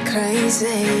kinda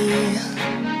crazy.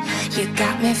 You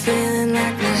got me feeling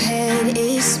like my head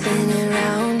is spinning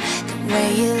round. The way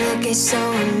you look is so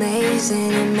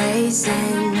amazing,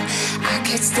 amazing. I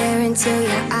could stare into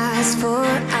your eyes for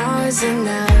hours and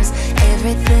hours.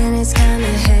 Everything is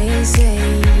kinda hazy.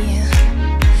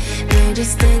 We're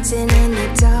just dancing in the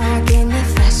dark in the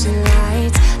flashing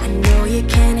lights. I know you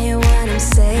can't hear what I'm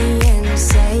saying,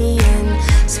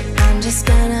 so I'm just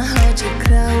gonna hold you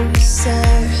closer.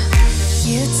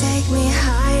 You take me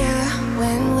higher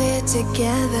when we're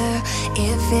together.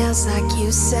 It feels like you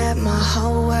set my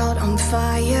whole world on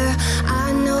fire. I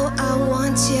know I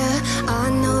want you, I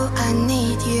know I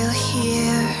need you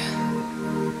here.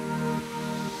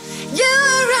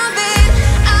 You're Robin,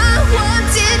 I want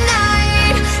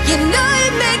tonight. You know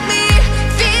you make me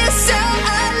feel so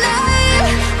alive.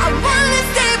 I wanna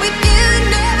stay with you,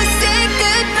 never say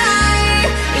goodbye.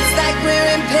 It's like we're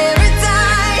in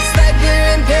paradise, like we're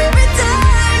in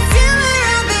paradise. You're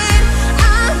Robin,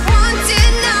 I want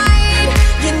tonight.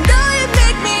 You know you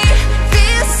make me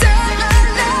feel so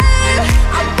alive.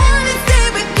 I wanna stay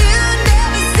with you,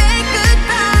 never say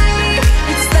goodbye.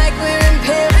 It's like we're in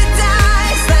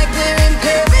paradise, like we're in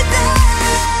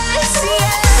paradise,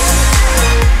 yeah.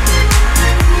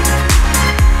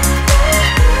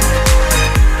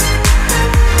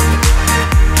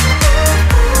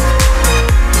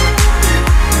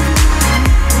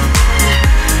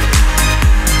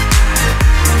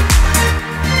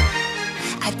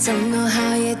 I don't know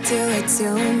how you do it to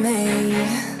me,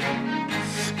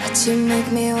 but you make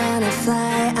me wanna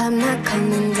fly. I'm not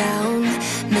coming down.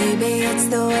 Maybe it's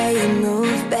the way you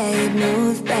move, babe,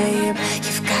 move, babe.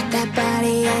 You've got that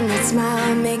body and that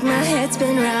smile, make my head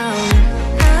spin round.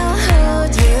 I'll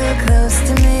hold you close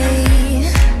to me.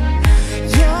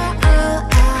 You're all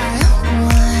I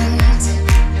want,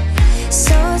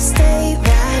 so stay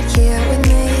right here with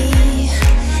me.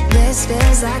 This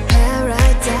feels like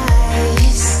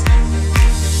paradise.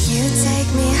 You take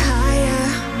me higher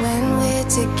when we're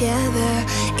together.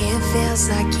 It feels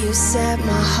like you set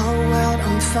my whole world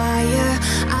on fire.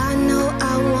 I know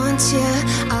I want you,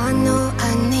 I know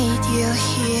I need you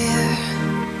here.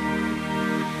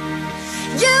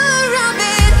 You're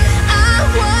Robin, I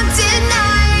want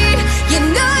tonight. You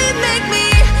know you make me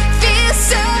feel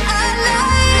so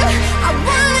alive. I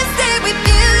wanna stay with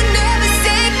you, never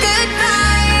say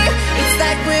goodbye. It's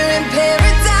like we're in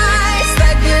paradise,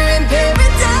 like we're in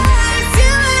paradise.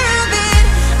 You're Robin,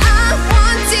 I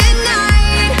want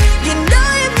tonight. You know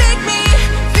you make me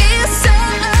feel so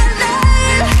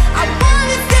alive. I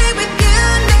wanna stay with you,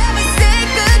 never say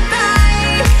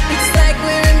goodbye. It's like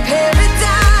we're in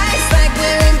paradise, like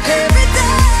we're in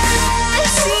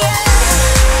paradise, yeah.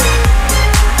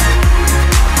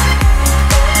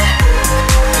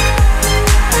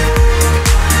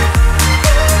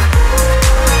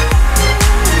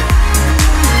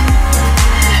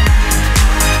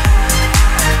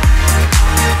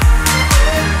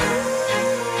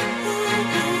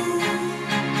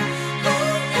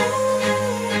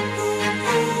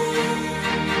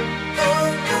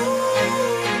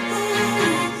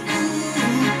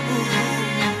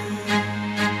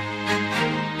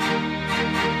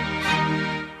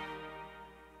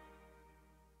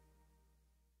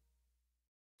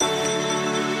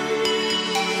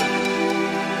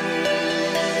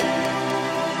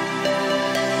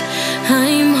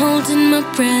 I'm holding my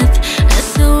breath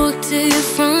as I walk to your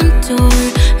front door.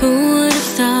 Who would have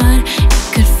thought it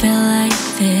could feel like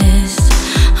this?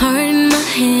 Heart in my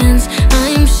hands,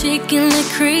 I'm shaking like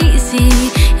crazy.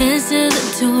 Answer the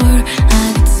door,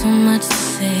 I got so much to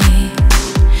say.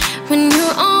 When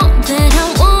you're all that I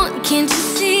want, can't you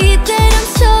see that I'm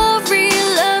sorry,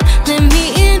 love? Let me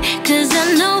in, 'cause I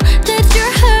know that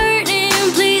you're hurt.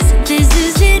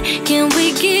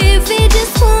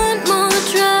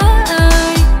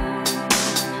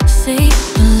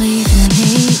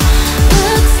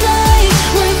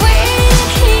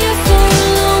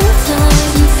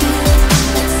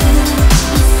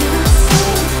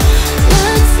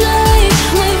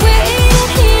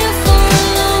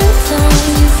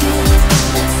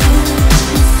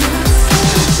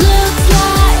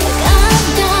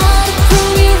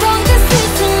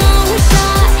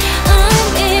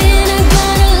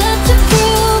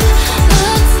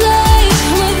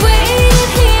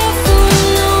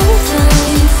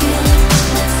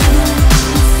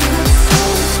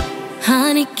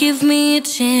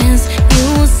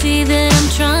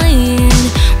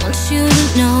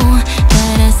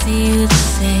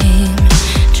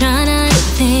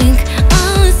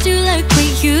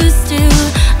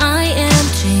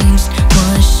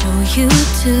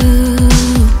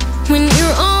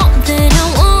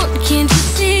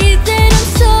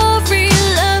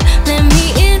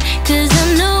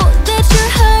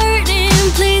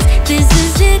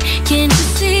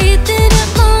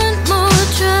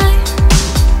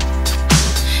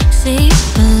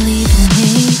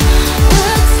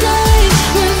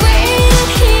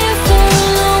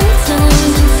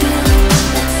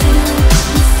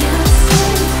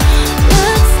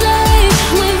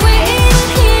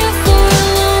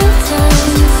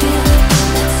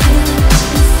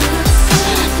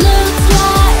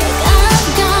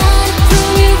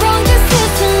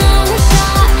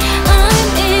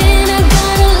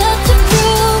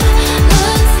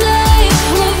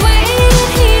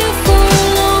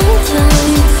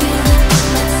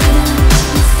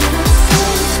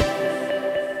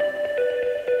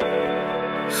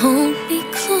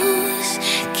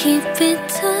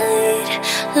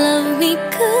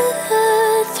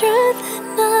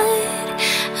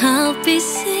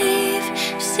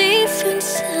 safe and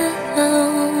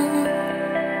sound.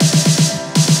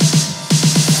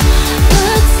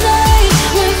 Looks like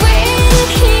we've waited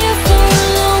here for a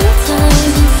long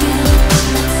time.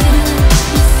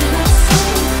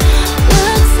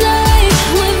 Looks like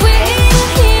we've waited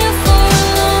here for a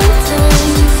long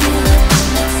time.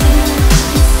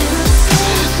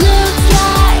 Looks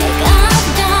like I've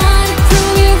gone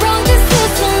through you wrong, this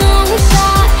is a long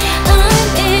shot.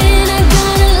 I'm in, I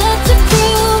got a lot to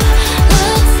prove.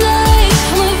 Looks like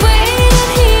we've waited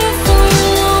here for a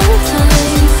long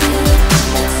time.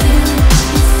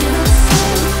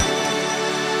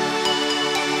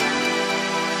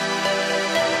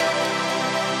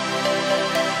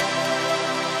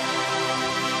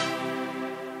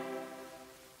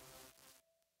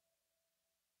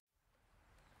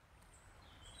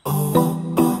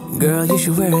 Girl, you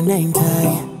should wear a name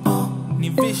tag.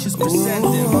 Vicious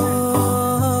presenting.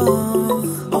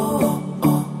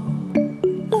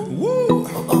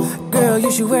 Girl,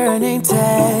 you should wear a name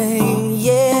tag.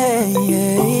 Yeah,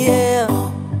 yeah, yeah.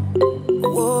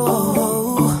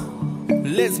 Whoa.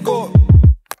 Let's go.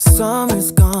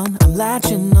 Summer's gone, I'm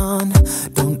latching on.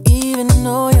 Don't even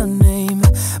know your name,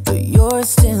 but you're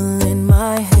still in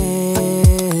my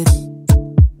head.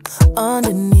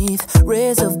 Underneath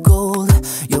rays of gold,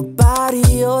 your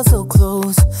body oh so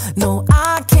close. No,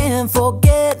 I can't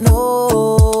forget, no.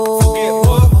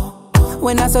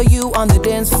 When I saw you on the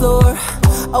dance floor,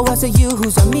 oh, I saw you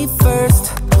who saw me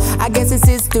first. I guess it's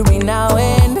history now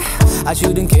and I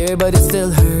shouldn't care, but it still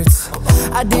hurts.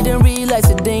 I didn't realize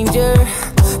the danger,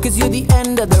 cause you're the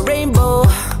end of the rainbow.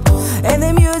 And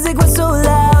the music was so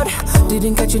loud,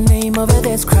 didn't catch your name over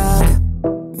this crowd.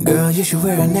 Girl, you should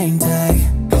wear a name tag,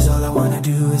 cause all I wanna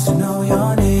do is to know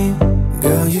your name.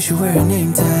 Girl, you should wear a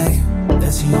name tag,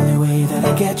 that's the only way that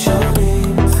I get your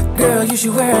name. Girl, you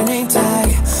should wear a name tag,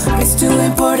 it's too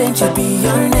important, should be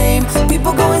your name.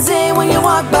 People go insane when you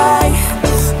walk by.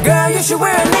 Girl, you should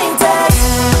wear a name tag.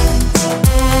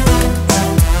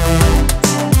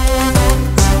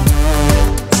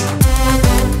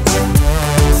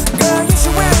 Girl, you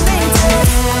should wear a name tag.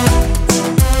 Girl, you should wear a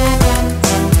name tag.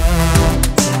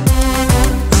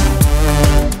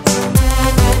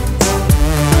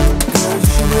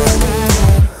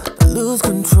 I lose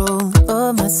control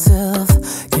of myself,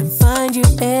 can't find you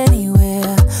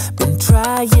anywhere. Been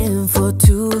trying for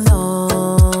too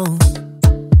long.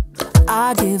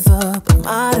 I give up, I'm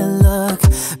out of luck.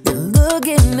 Been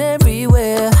looking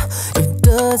everywhere, it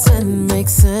doesn't make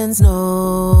sense,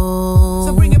 no.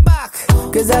 So bring it back,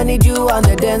 cause I need you on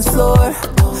the dance floor.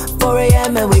 4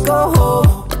 a.m. and we go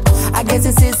home. I guess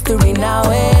it's history now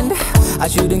and I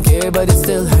shouldn't care, but it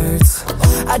still hurts.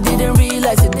 I didn't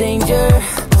realize the danger,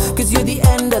 cause you're the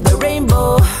end of the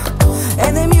rainbow.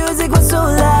 And the music was so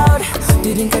loud,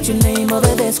 didn't catch your name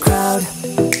over this crowd.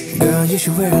 Girl, you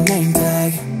should wear a name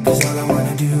tag, cause all I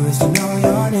wanna do is to know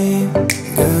your name.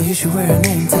 Girl, you should wear a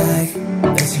name tag,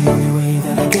 that's the only way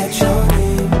that I get your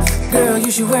name. Girl,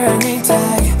 you should wear a name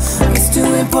tag, it's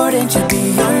too important, should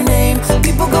be your name.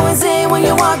 People go insane when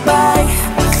you walk by.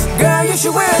 Girl, you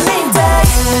should wear a name tag.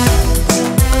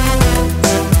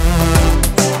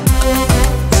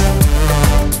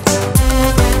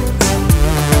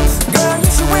 Girl,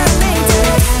 you should wear a name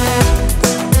tag.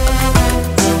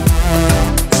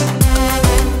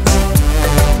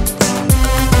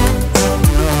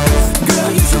 Girl,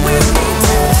 you should wear a name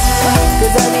tag.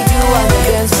 Cause I need you on the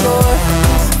dance floor.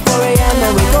 4 a.m.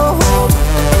 and we go home.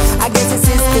 I guess it's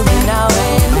history now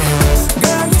and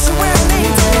girl, you should wear a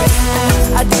name tag.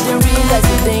 I didn't realize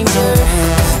the thing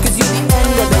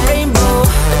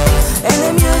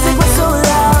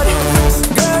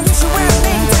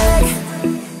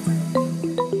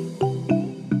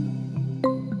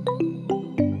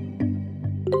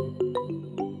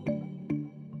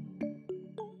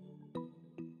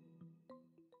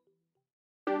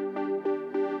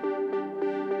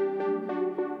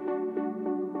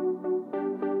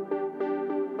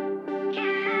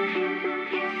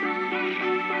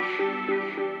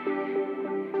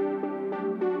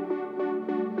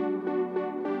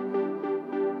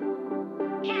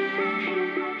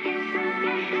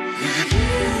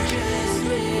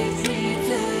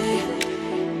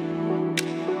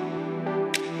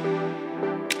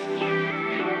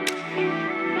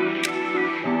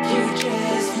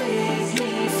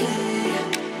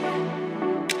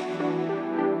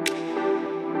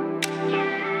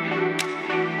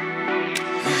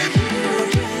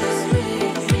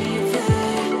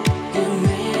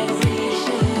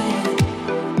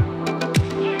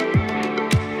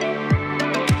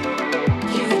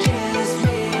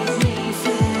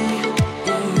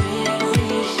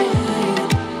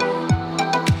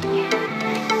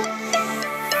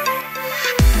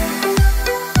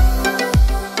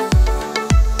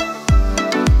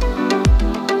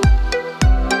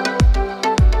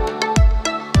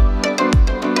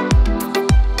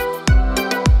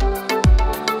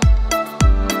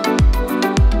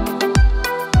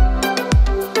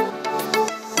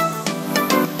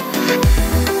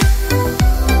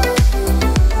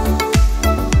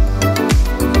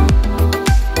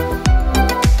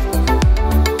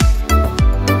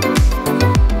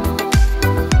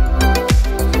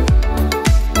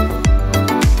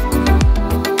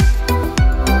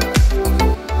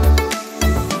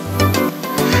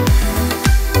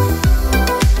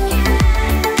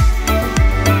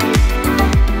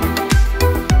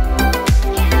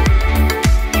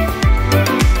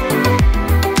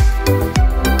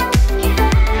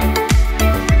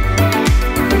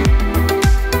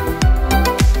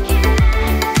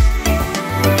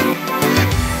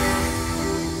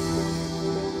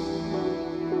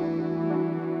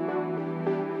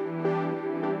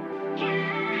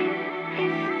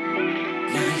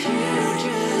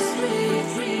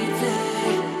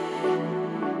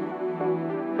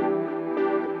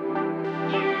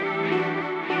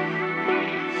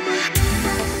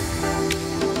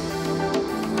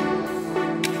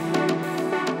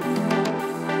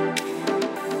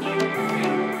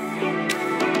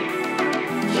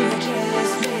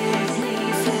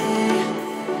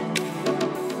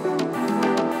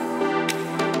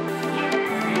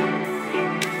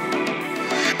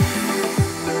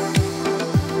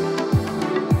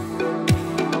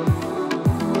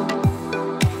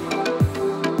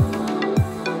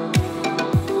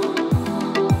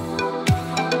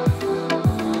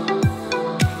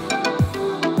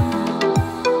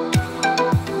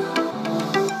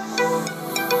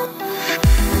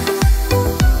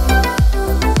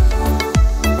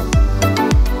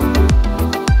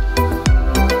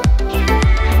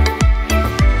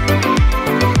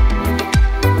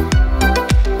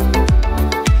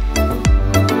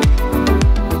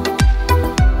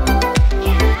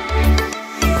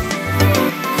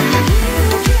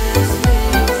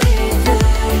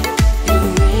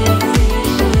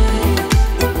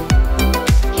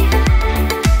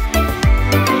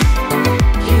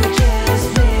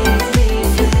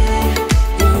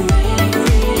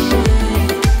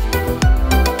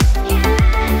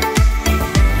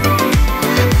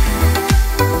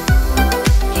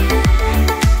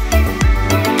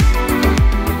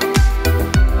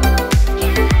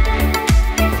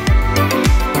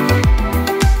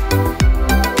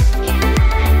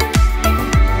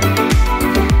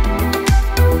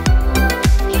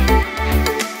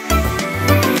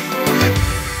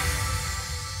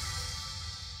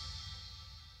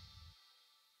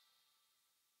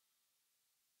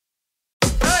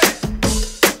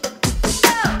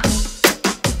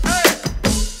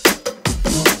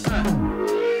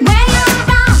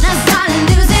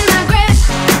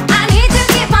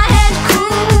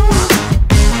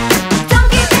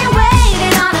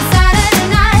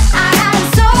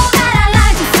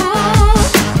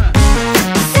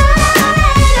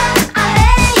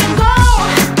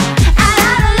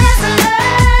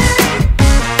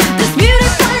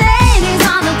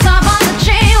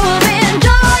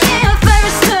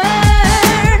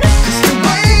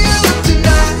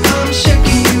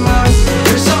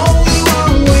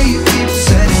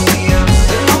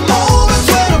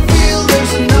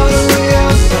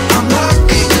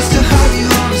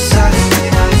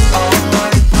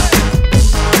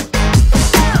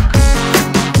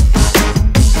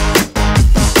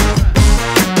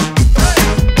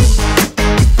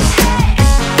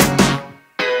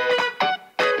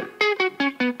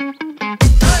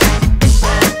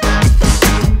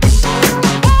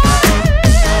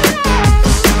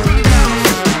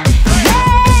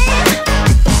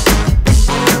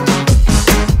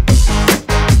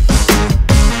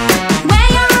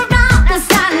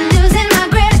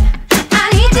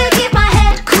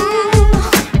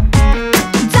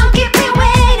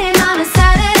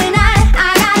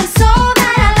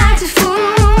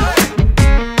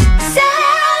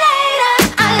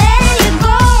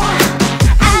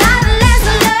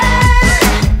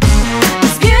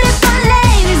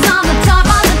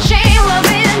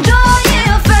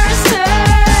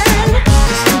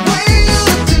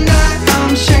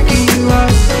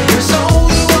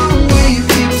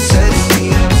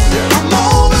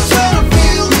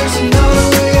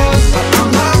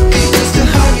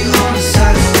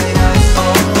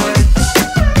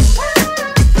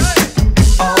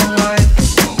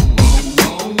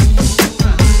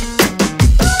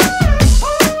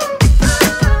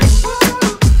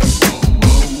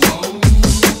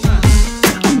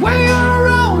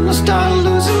start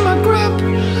losing my grip.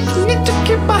 I need to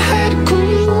keep my head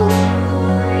cool.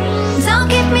 Don't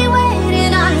keep me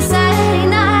waiting on a Saturday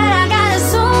night. I got a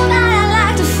soul that I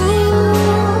like to fool.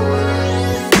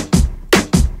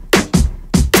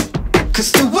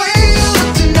 'Cause the way you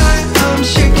look tonight, I'm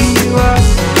shaking you up.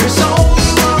 There's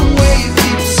only one way, you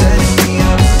keep setting me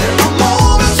up. There are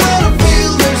moments when I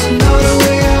feel there's another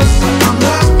way out, but I'm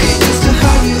lucky just to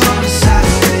have you on a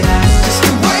Saturday night. 'Cause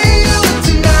the way you look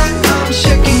tonight, I'm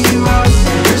shaking you up.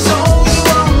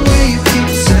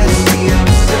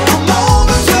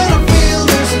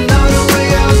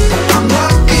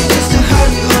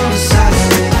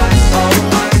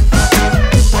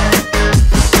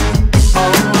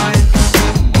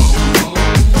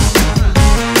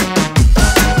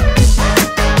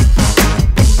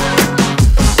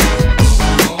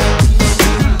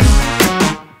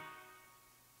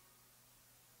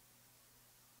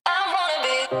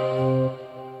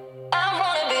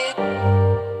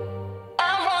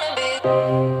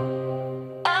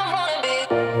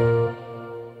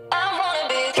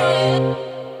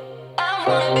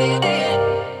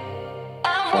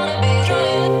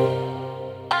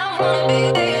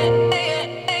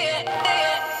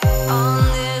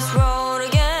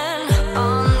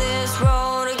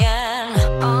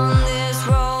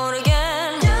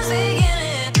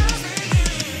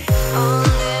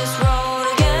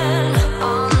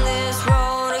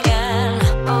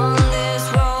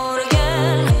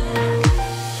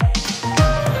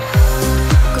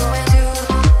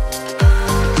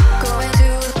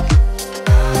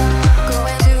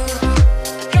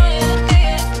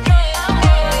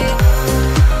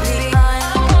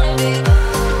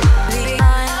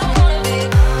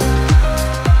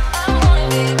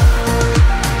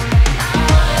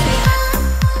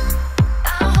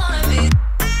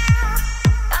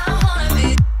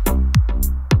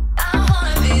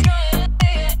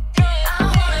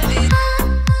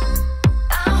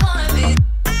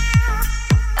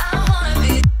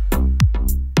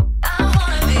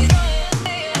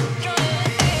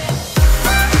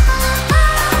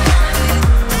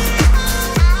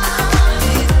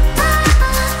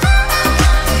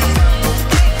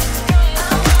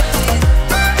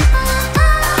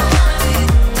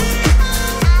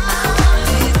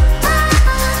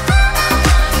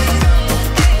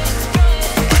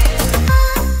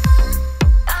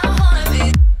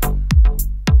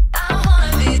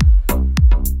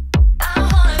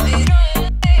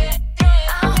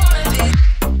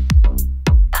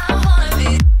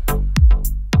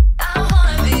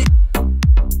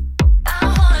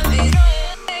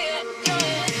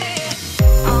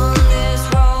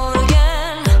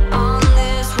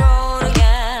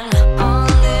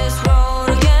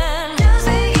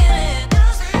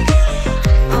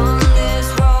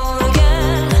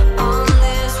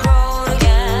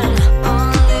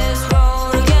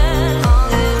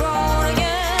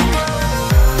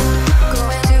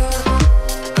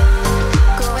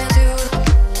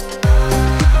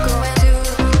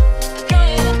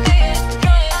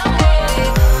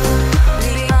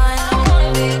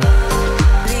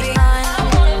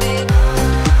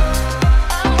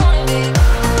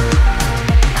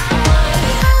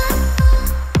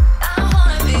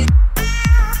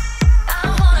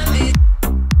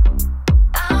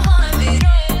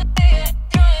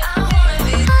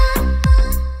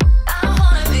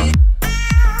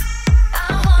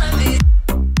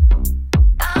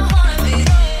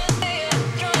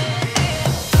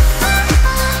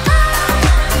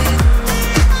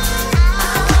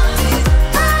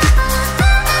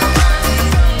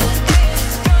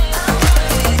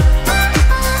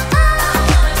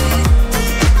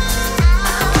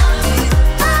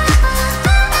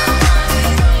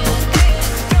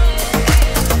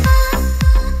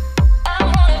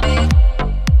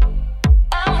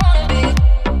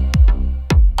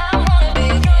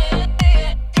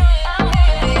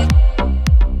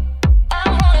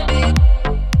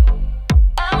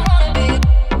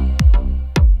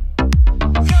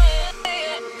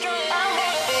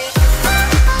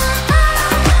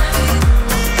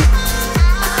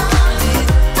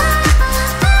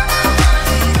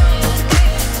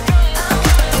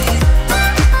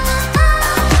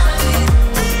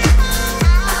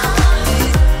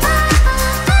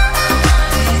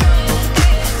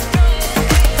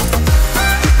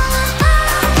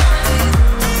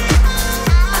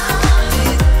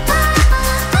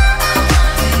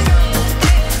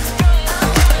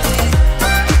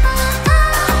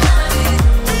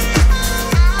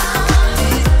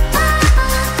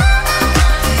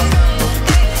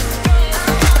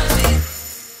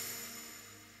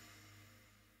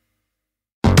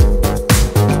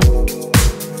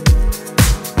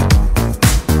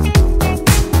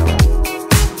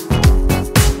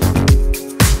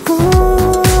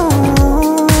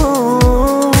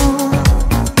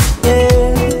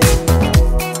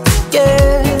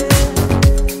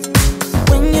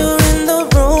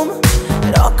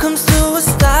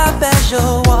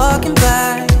 you're walking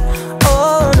by.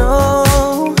 Oh no,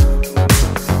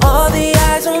 all the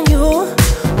eyes on you.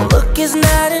 Look is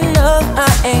not enough, I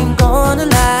ain't gonna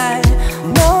lie.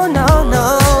 No, no,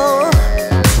 no.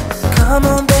 Come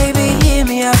on, baby, hear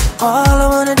me out. All I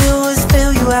wanna do is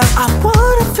feel you out. I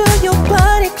wanna feel your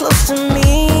body close to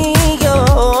me, yo.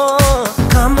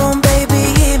 Come on, baby,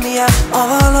 hear me out.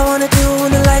 All I wanna do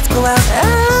when the lights go out,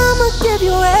 I'ma give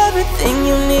you everything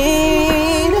you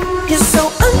need. You're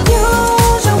so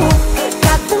unusual,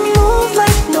 got the move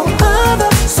like no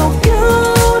other. So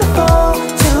beautiful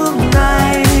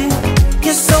tonight.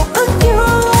 You're so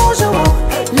unusual,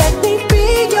 let me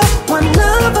be your one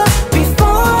lover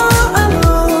before I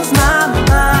lose my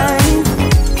mind.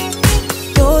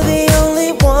 You're the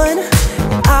only one,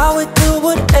 I would do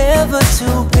whatever to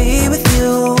be with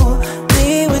you,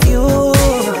 be with you.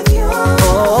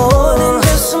 More than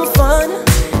just some fun,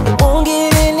 it won't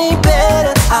get any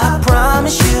better, I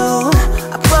promise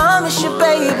you,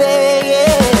 baby,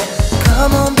 yeah.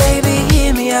 Come on, baby,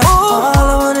 hear me out. All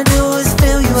I wanna do is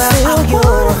feel you out. I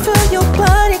wanna feel your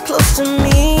body close to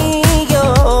me, yo.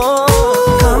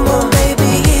 Come on, baby,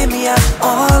 hear me out.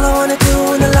 All I wanna do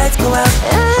when the lights go out,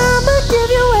 I'ma give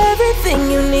you everything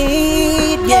you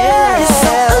need, yeah. You're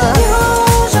so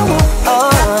unusual,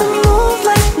 got the move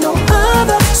like no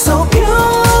other. So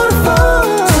beautiful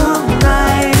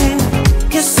tonight.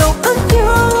 You're so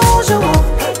unusual,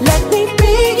 let me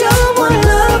be your one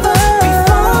lover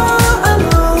before I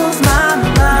lose my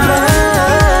mind.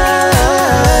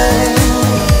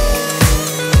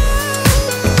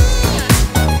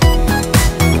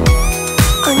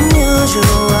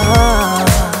 Unusual.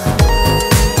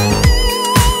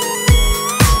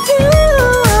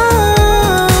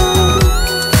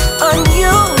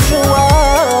 Unusual.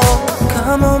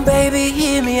 Come on, baby,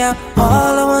 hear me out.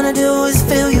 All I wanna do is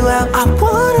feel you out. I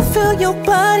wanna feel your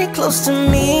body close to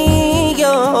me,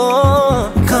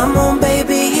 yo. Come on,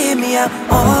 baby, hear me out.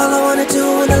 All I wanna do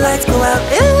when the lights go out,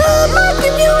 I'ma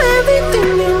give you everything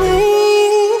you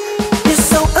need. You're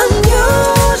so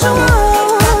unusual,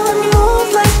 move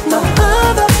like no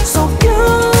other. So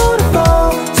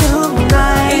beautiful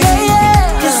tonight.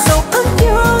 You're so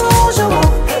unusual,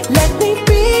 let me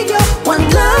be your one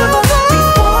lover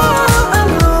before I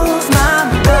lose my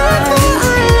mind.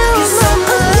 You're so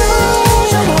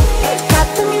unusual, got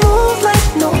the move like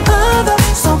no other.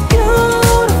 So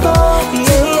beautiful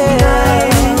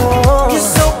tonight. You're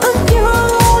so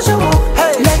unusual,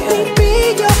 let me be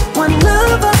your one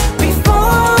lover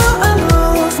before I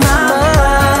lose my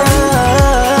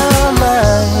mind.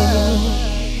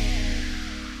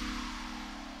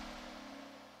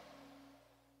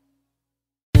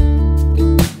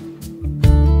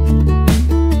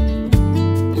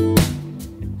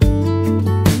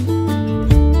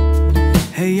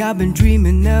 Hey, I've been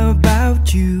dreaming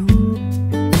about you.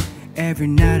 Every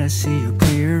night I see you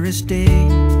clear as day.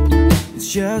 It's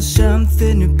just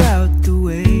something about the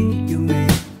way you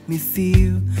make me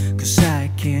feel. 'Cause I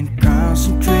can't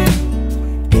concentrate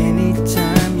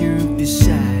anytime you're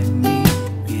beside me.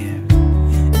 Yeah,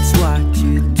 it's what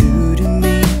you do to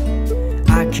me.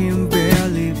 I can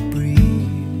barely breathe.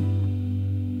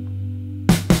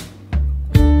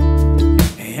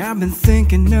 Hey, I've been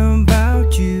thinking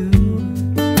about you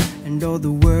and all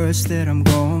the words that I'm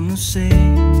gonna say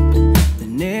the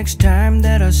next time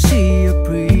that I see your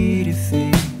pretty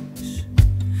face.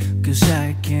 'Cause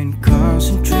I can't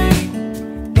concentrate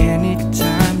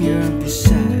anytime you're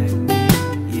beside me.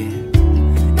 Yeah,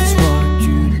 it's what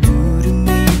you do to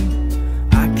me.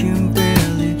 I can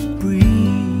barely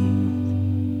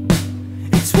breathe.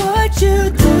 It's what you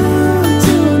do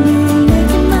to me,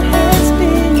 making my head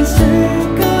spin in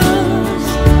circles.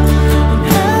 And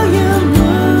how you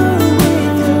move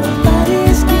with your body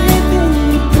is giving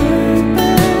me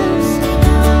purpose.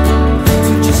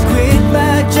 So just quit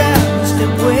my job,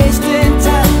 stop wasting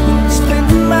time,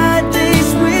 spending my days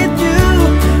with you.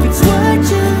 It's what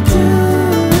you do.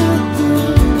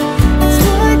 It's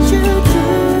what you do.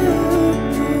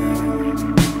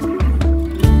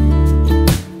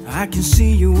 I can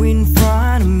see you in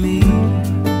front of me.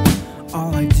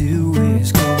 All I do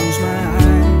is close my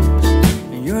eyes,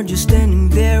 and you're just standing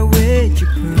there with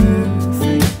your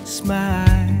perfect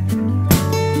smile.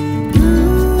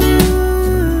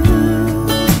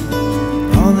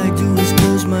 All I do is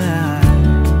close my eyes.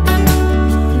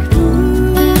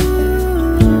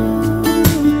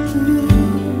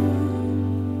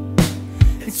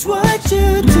 It's what you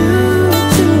do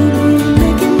to me,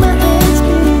 making my head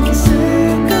spin in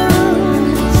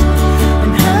circles.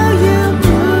 And how you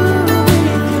move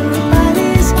with your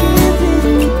body's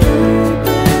giving me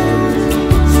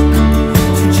purpose.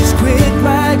 So just quit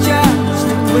my job,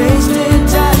 stop wasting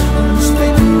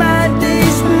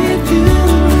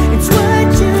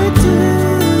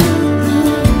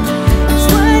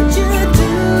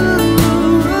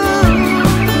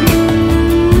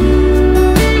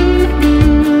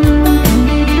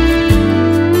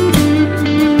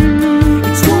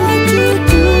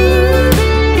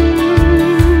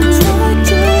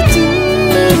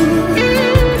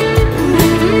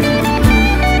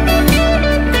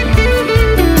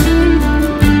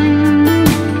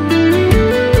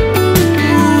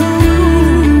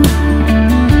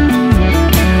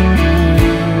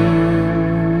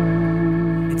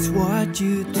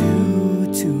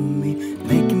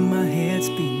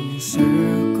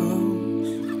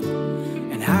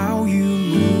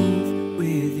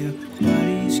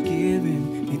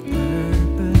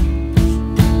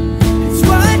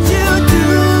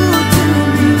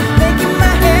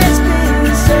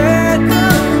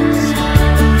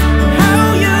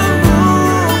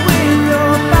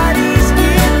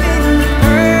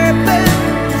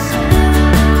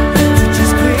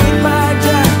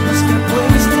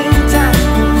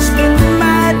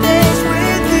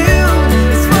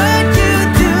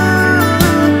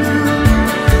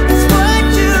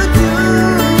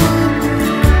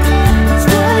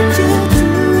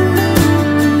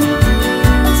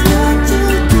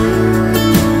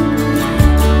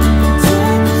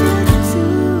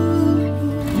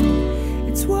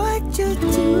what you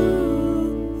do.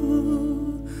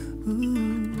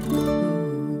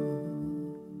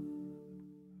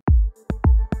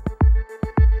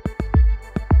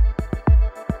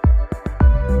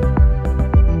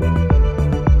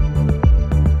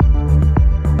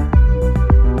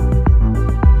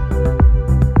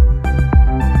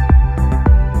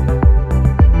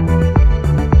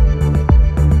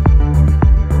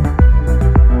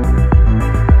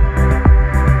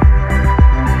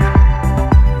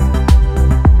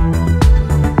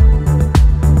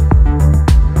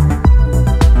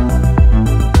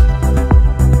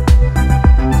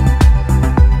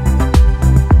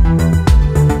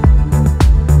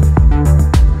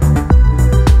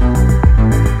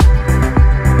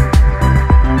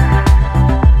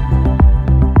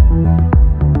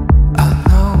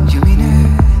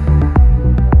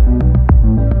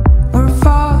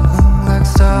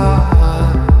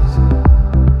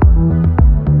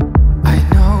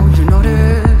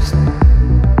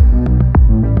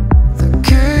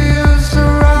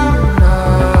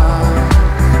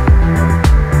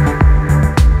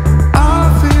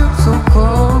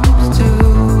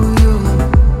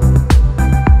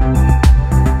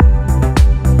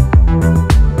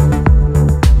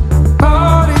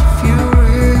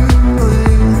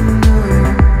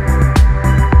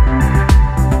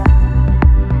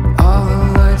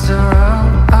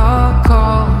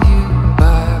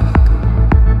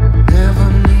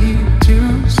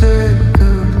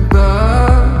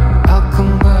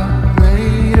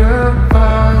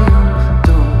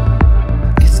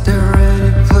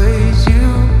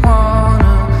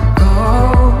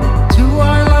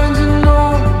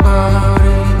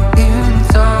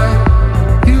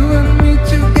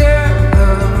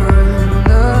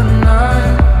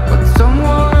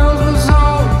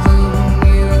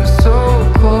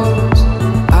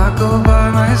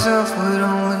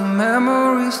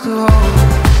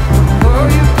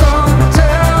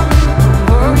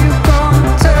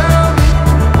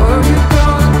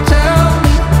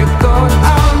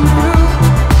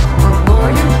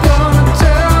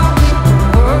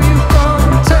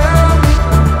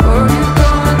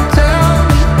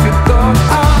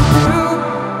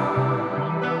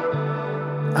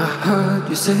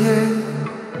 You say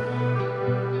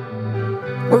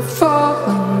we're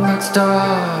falling like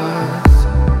stars.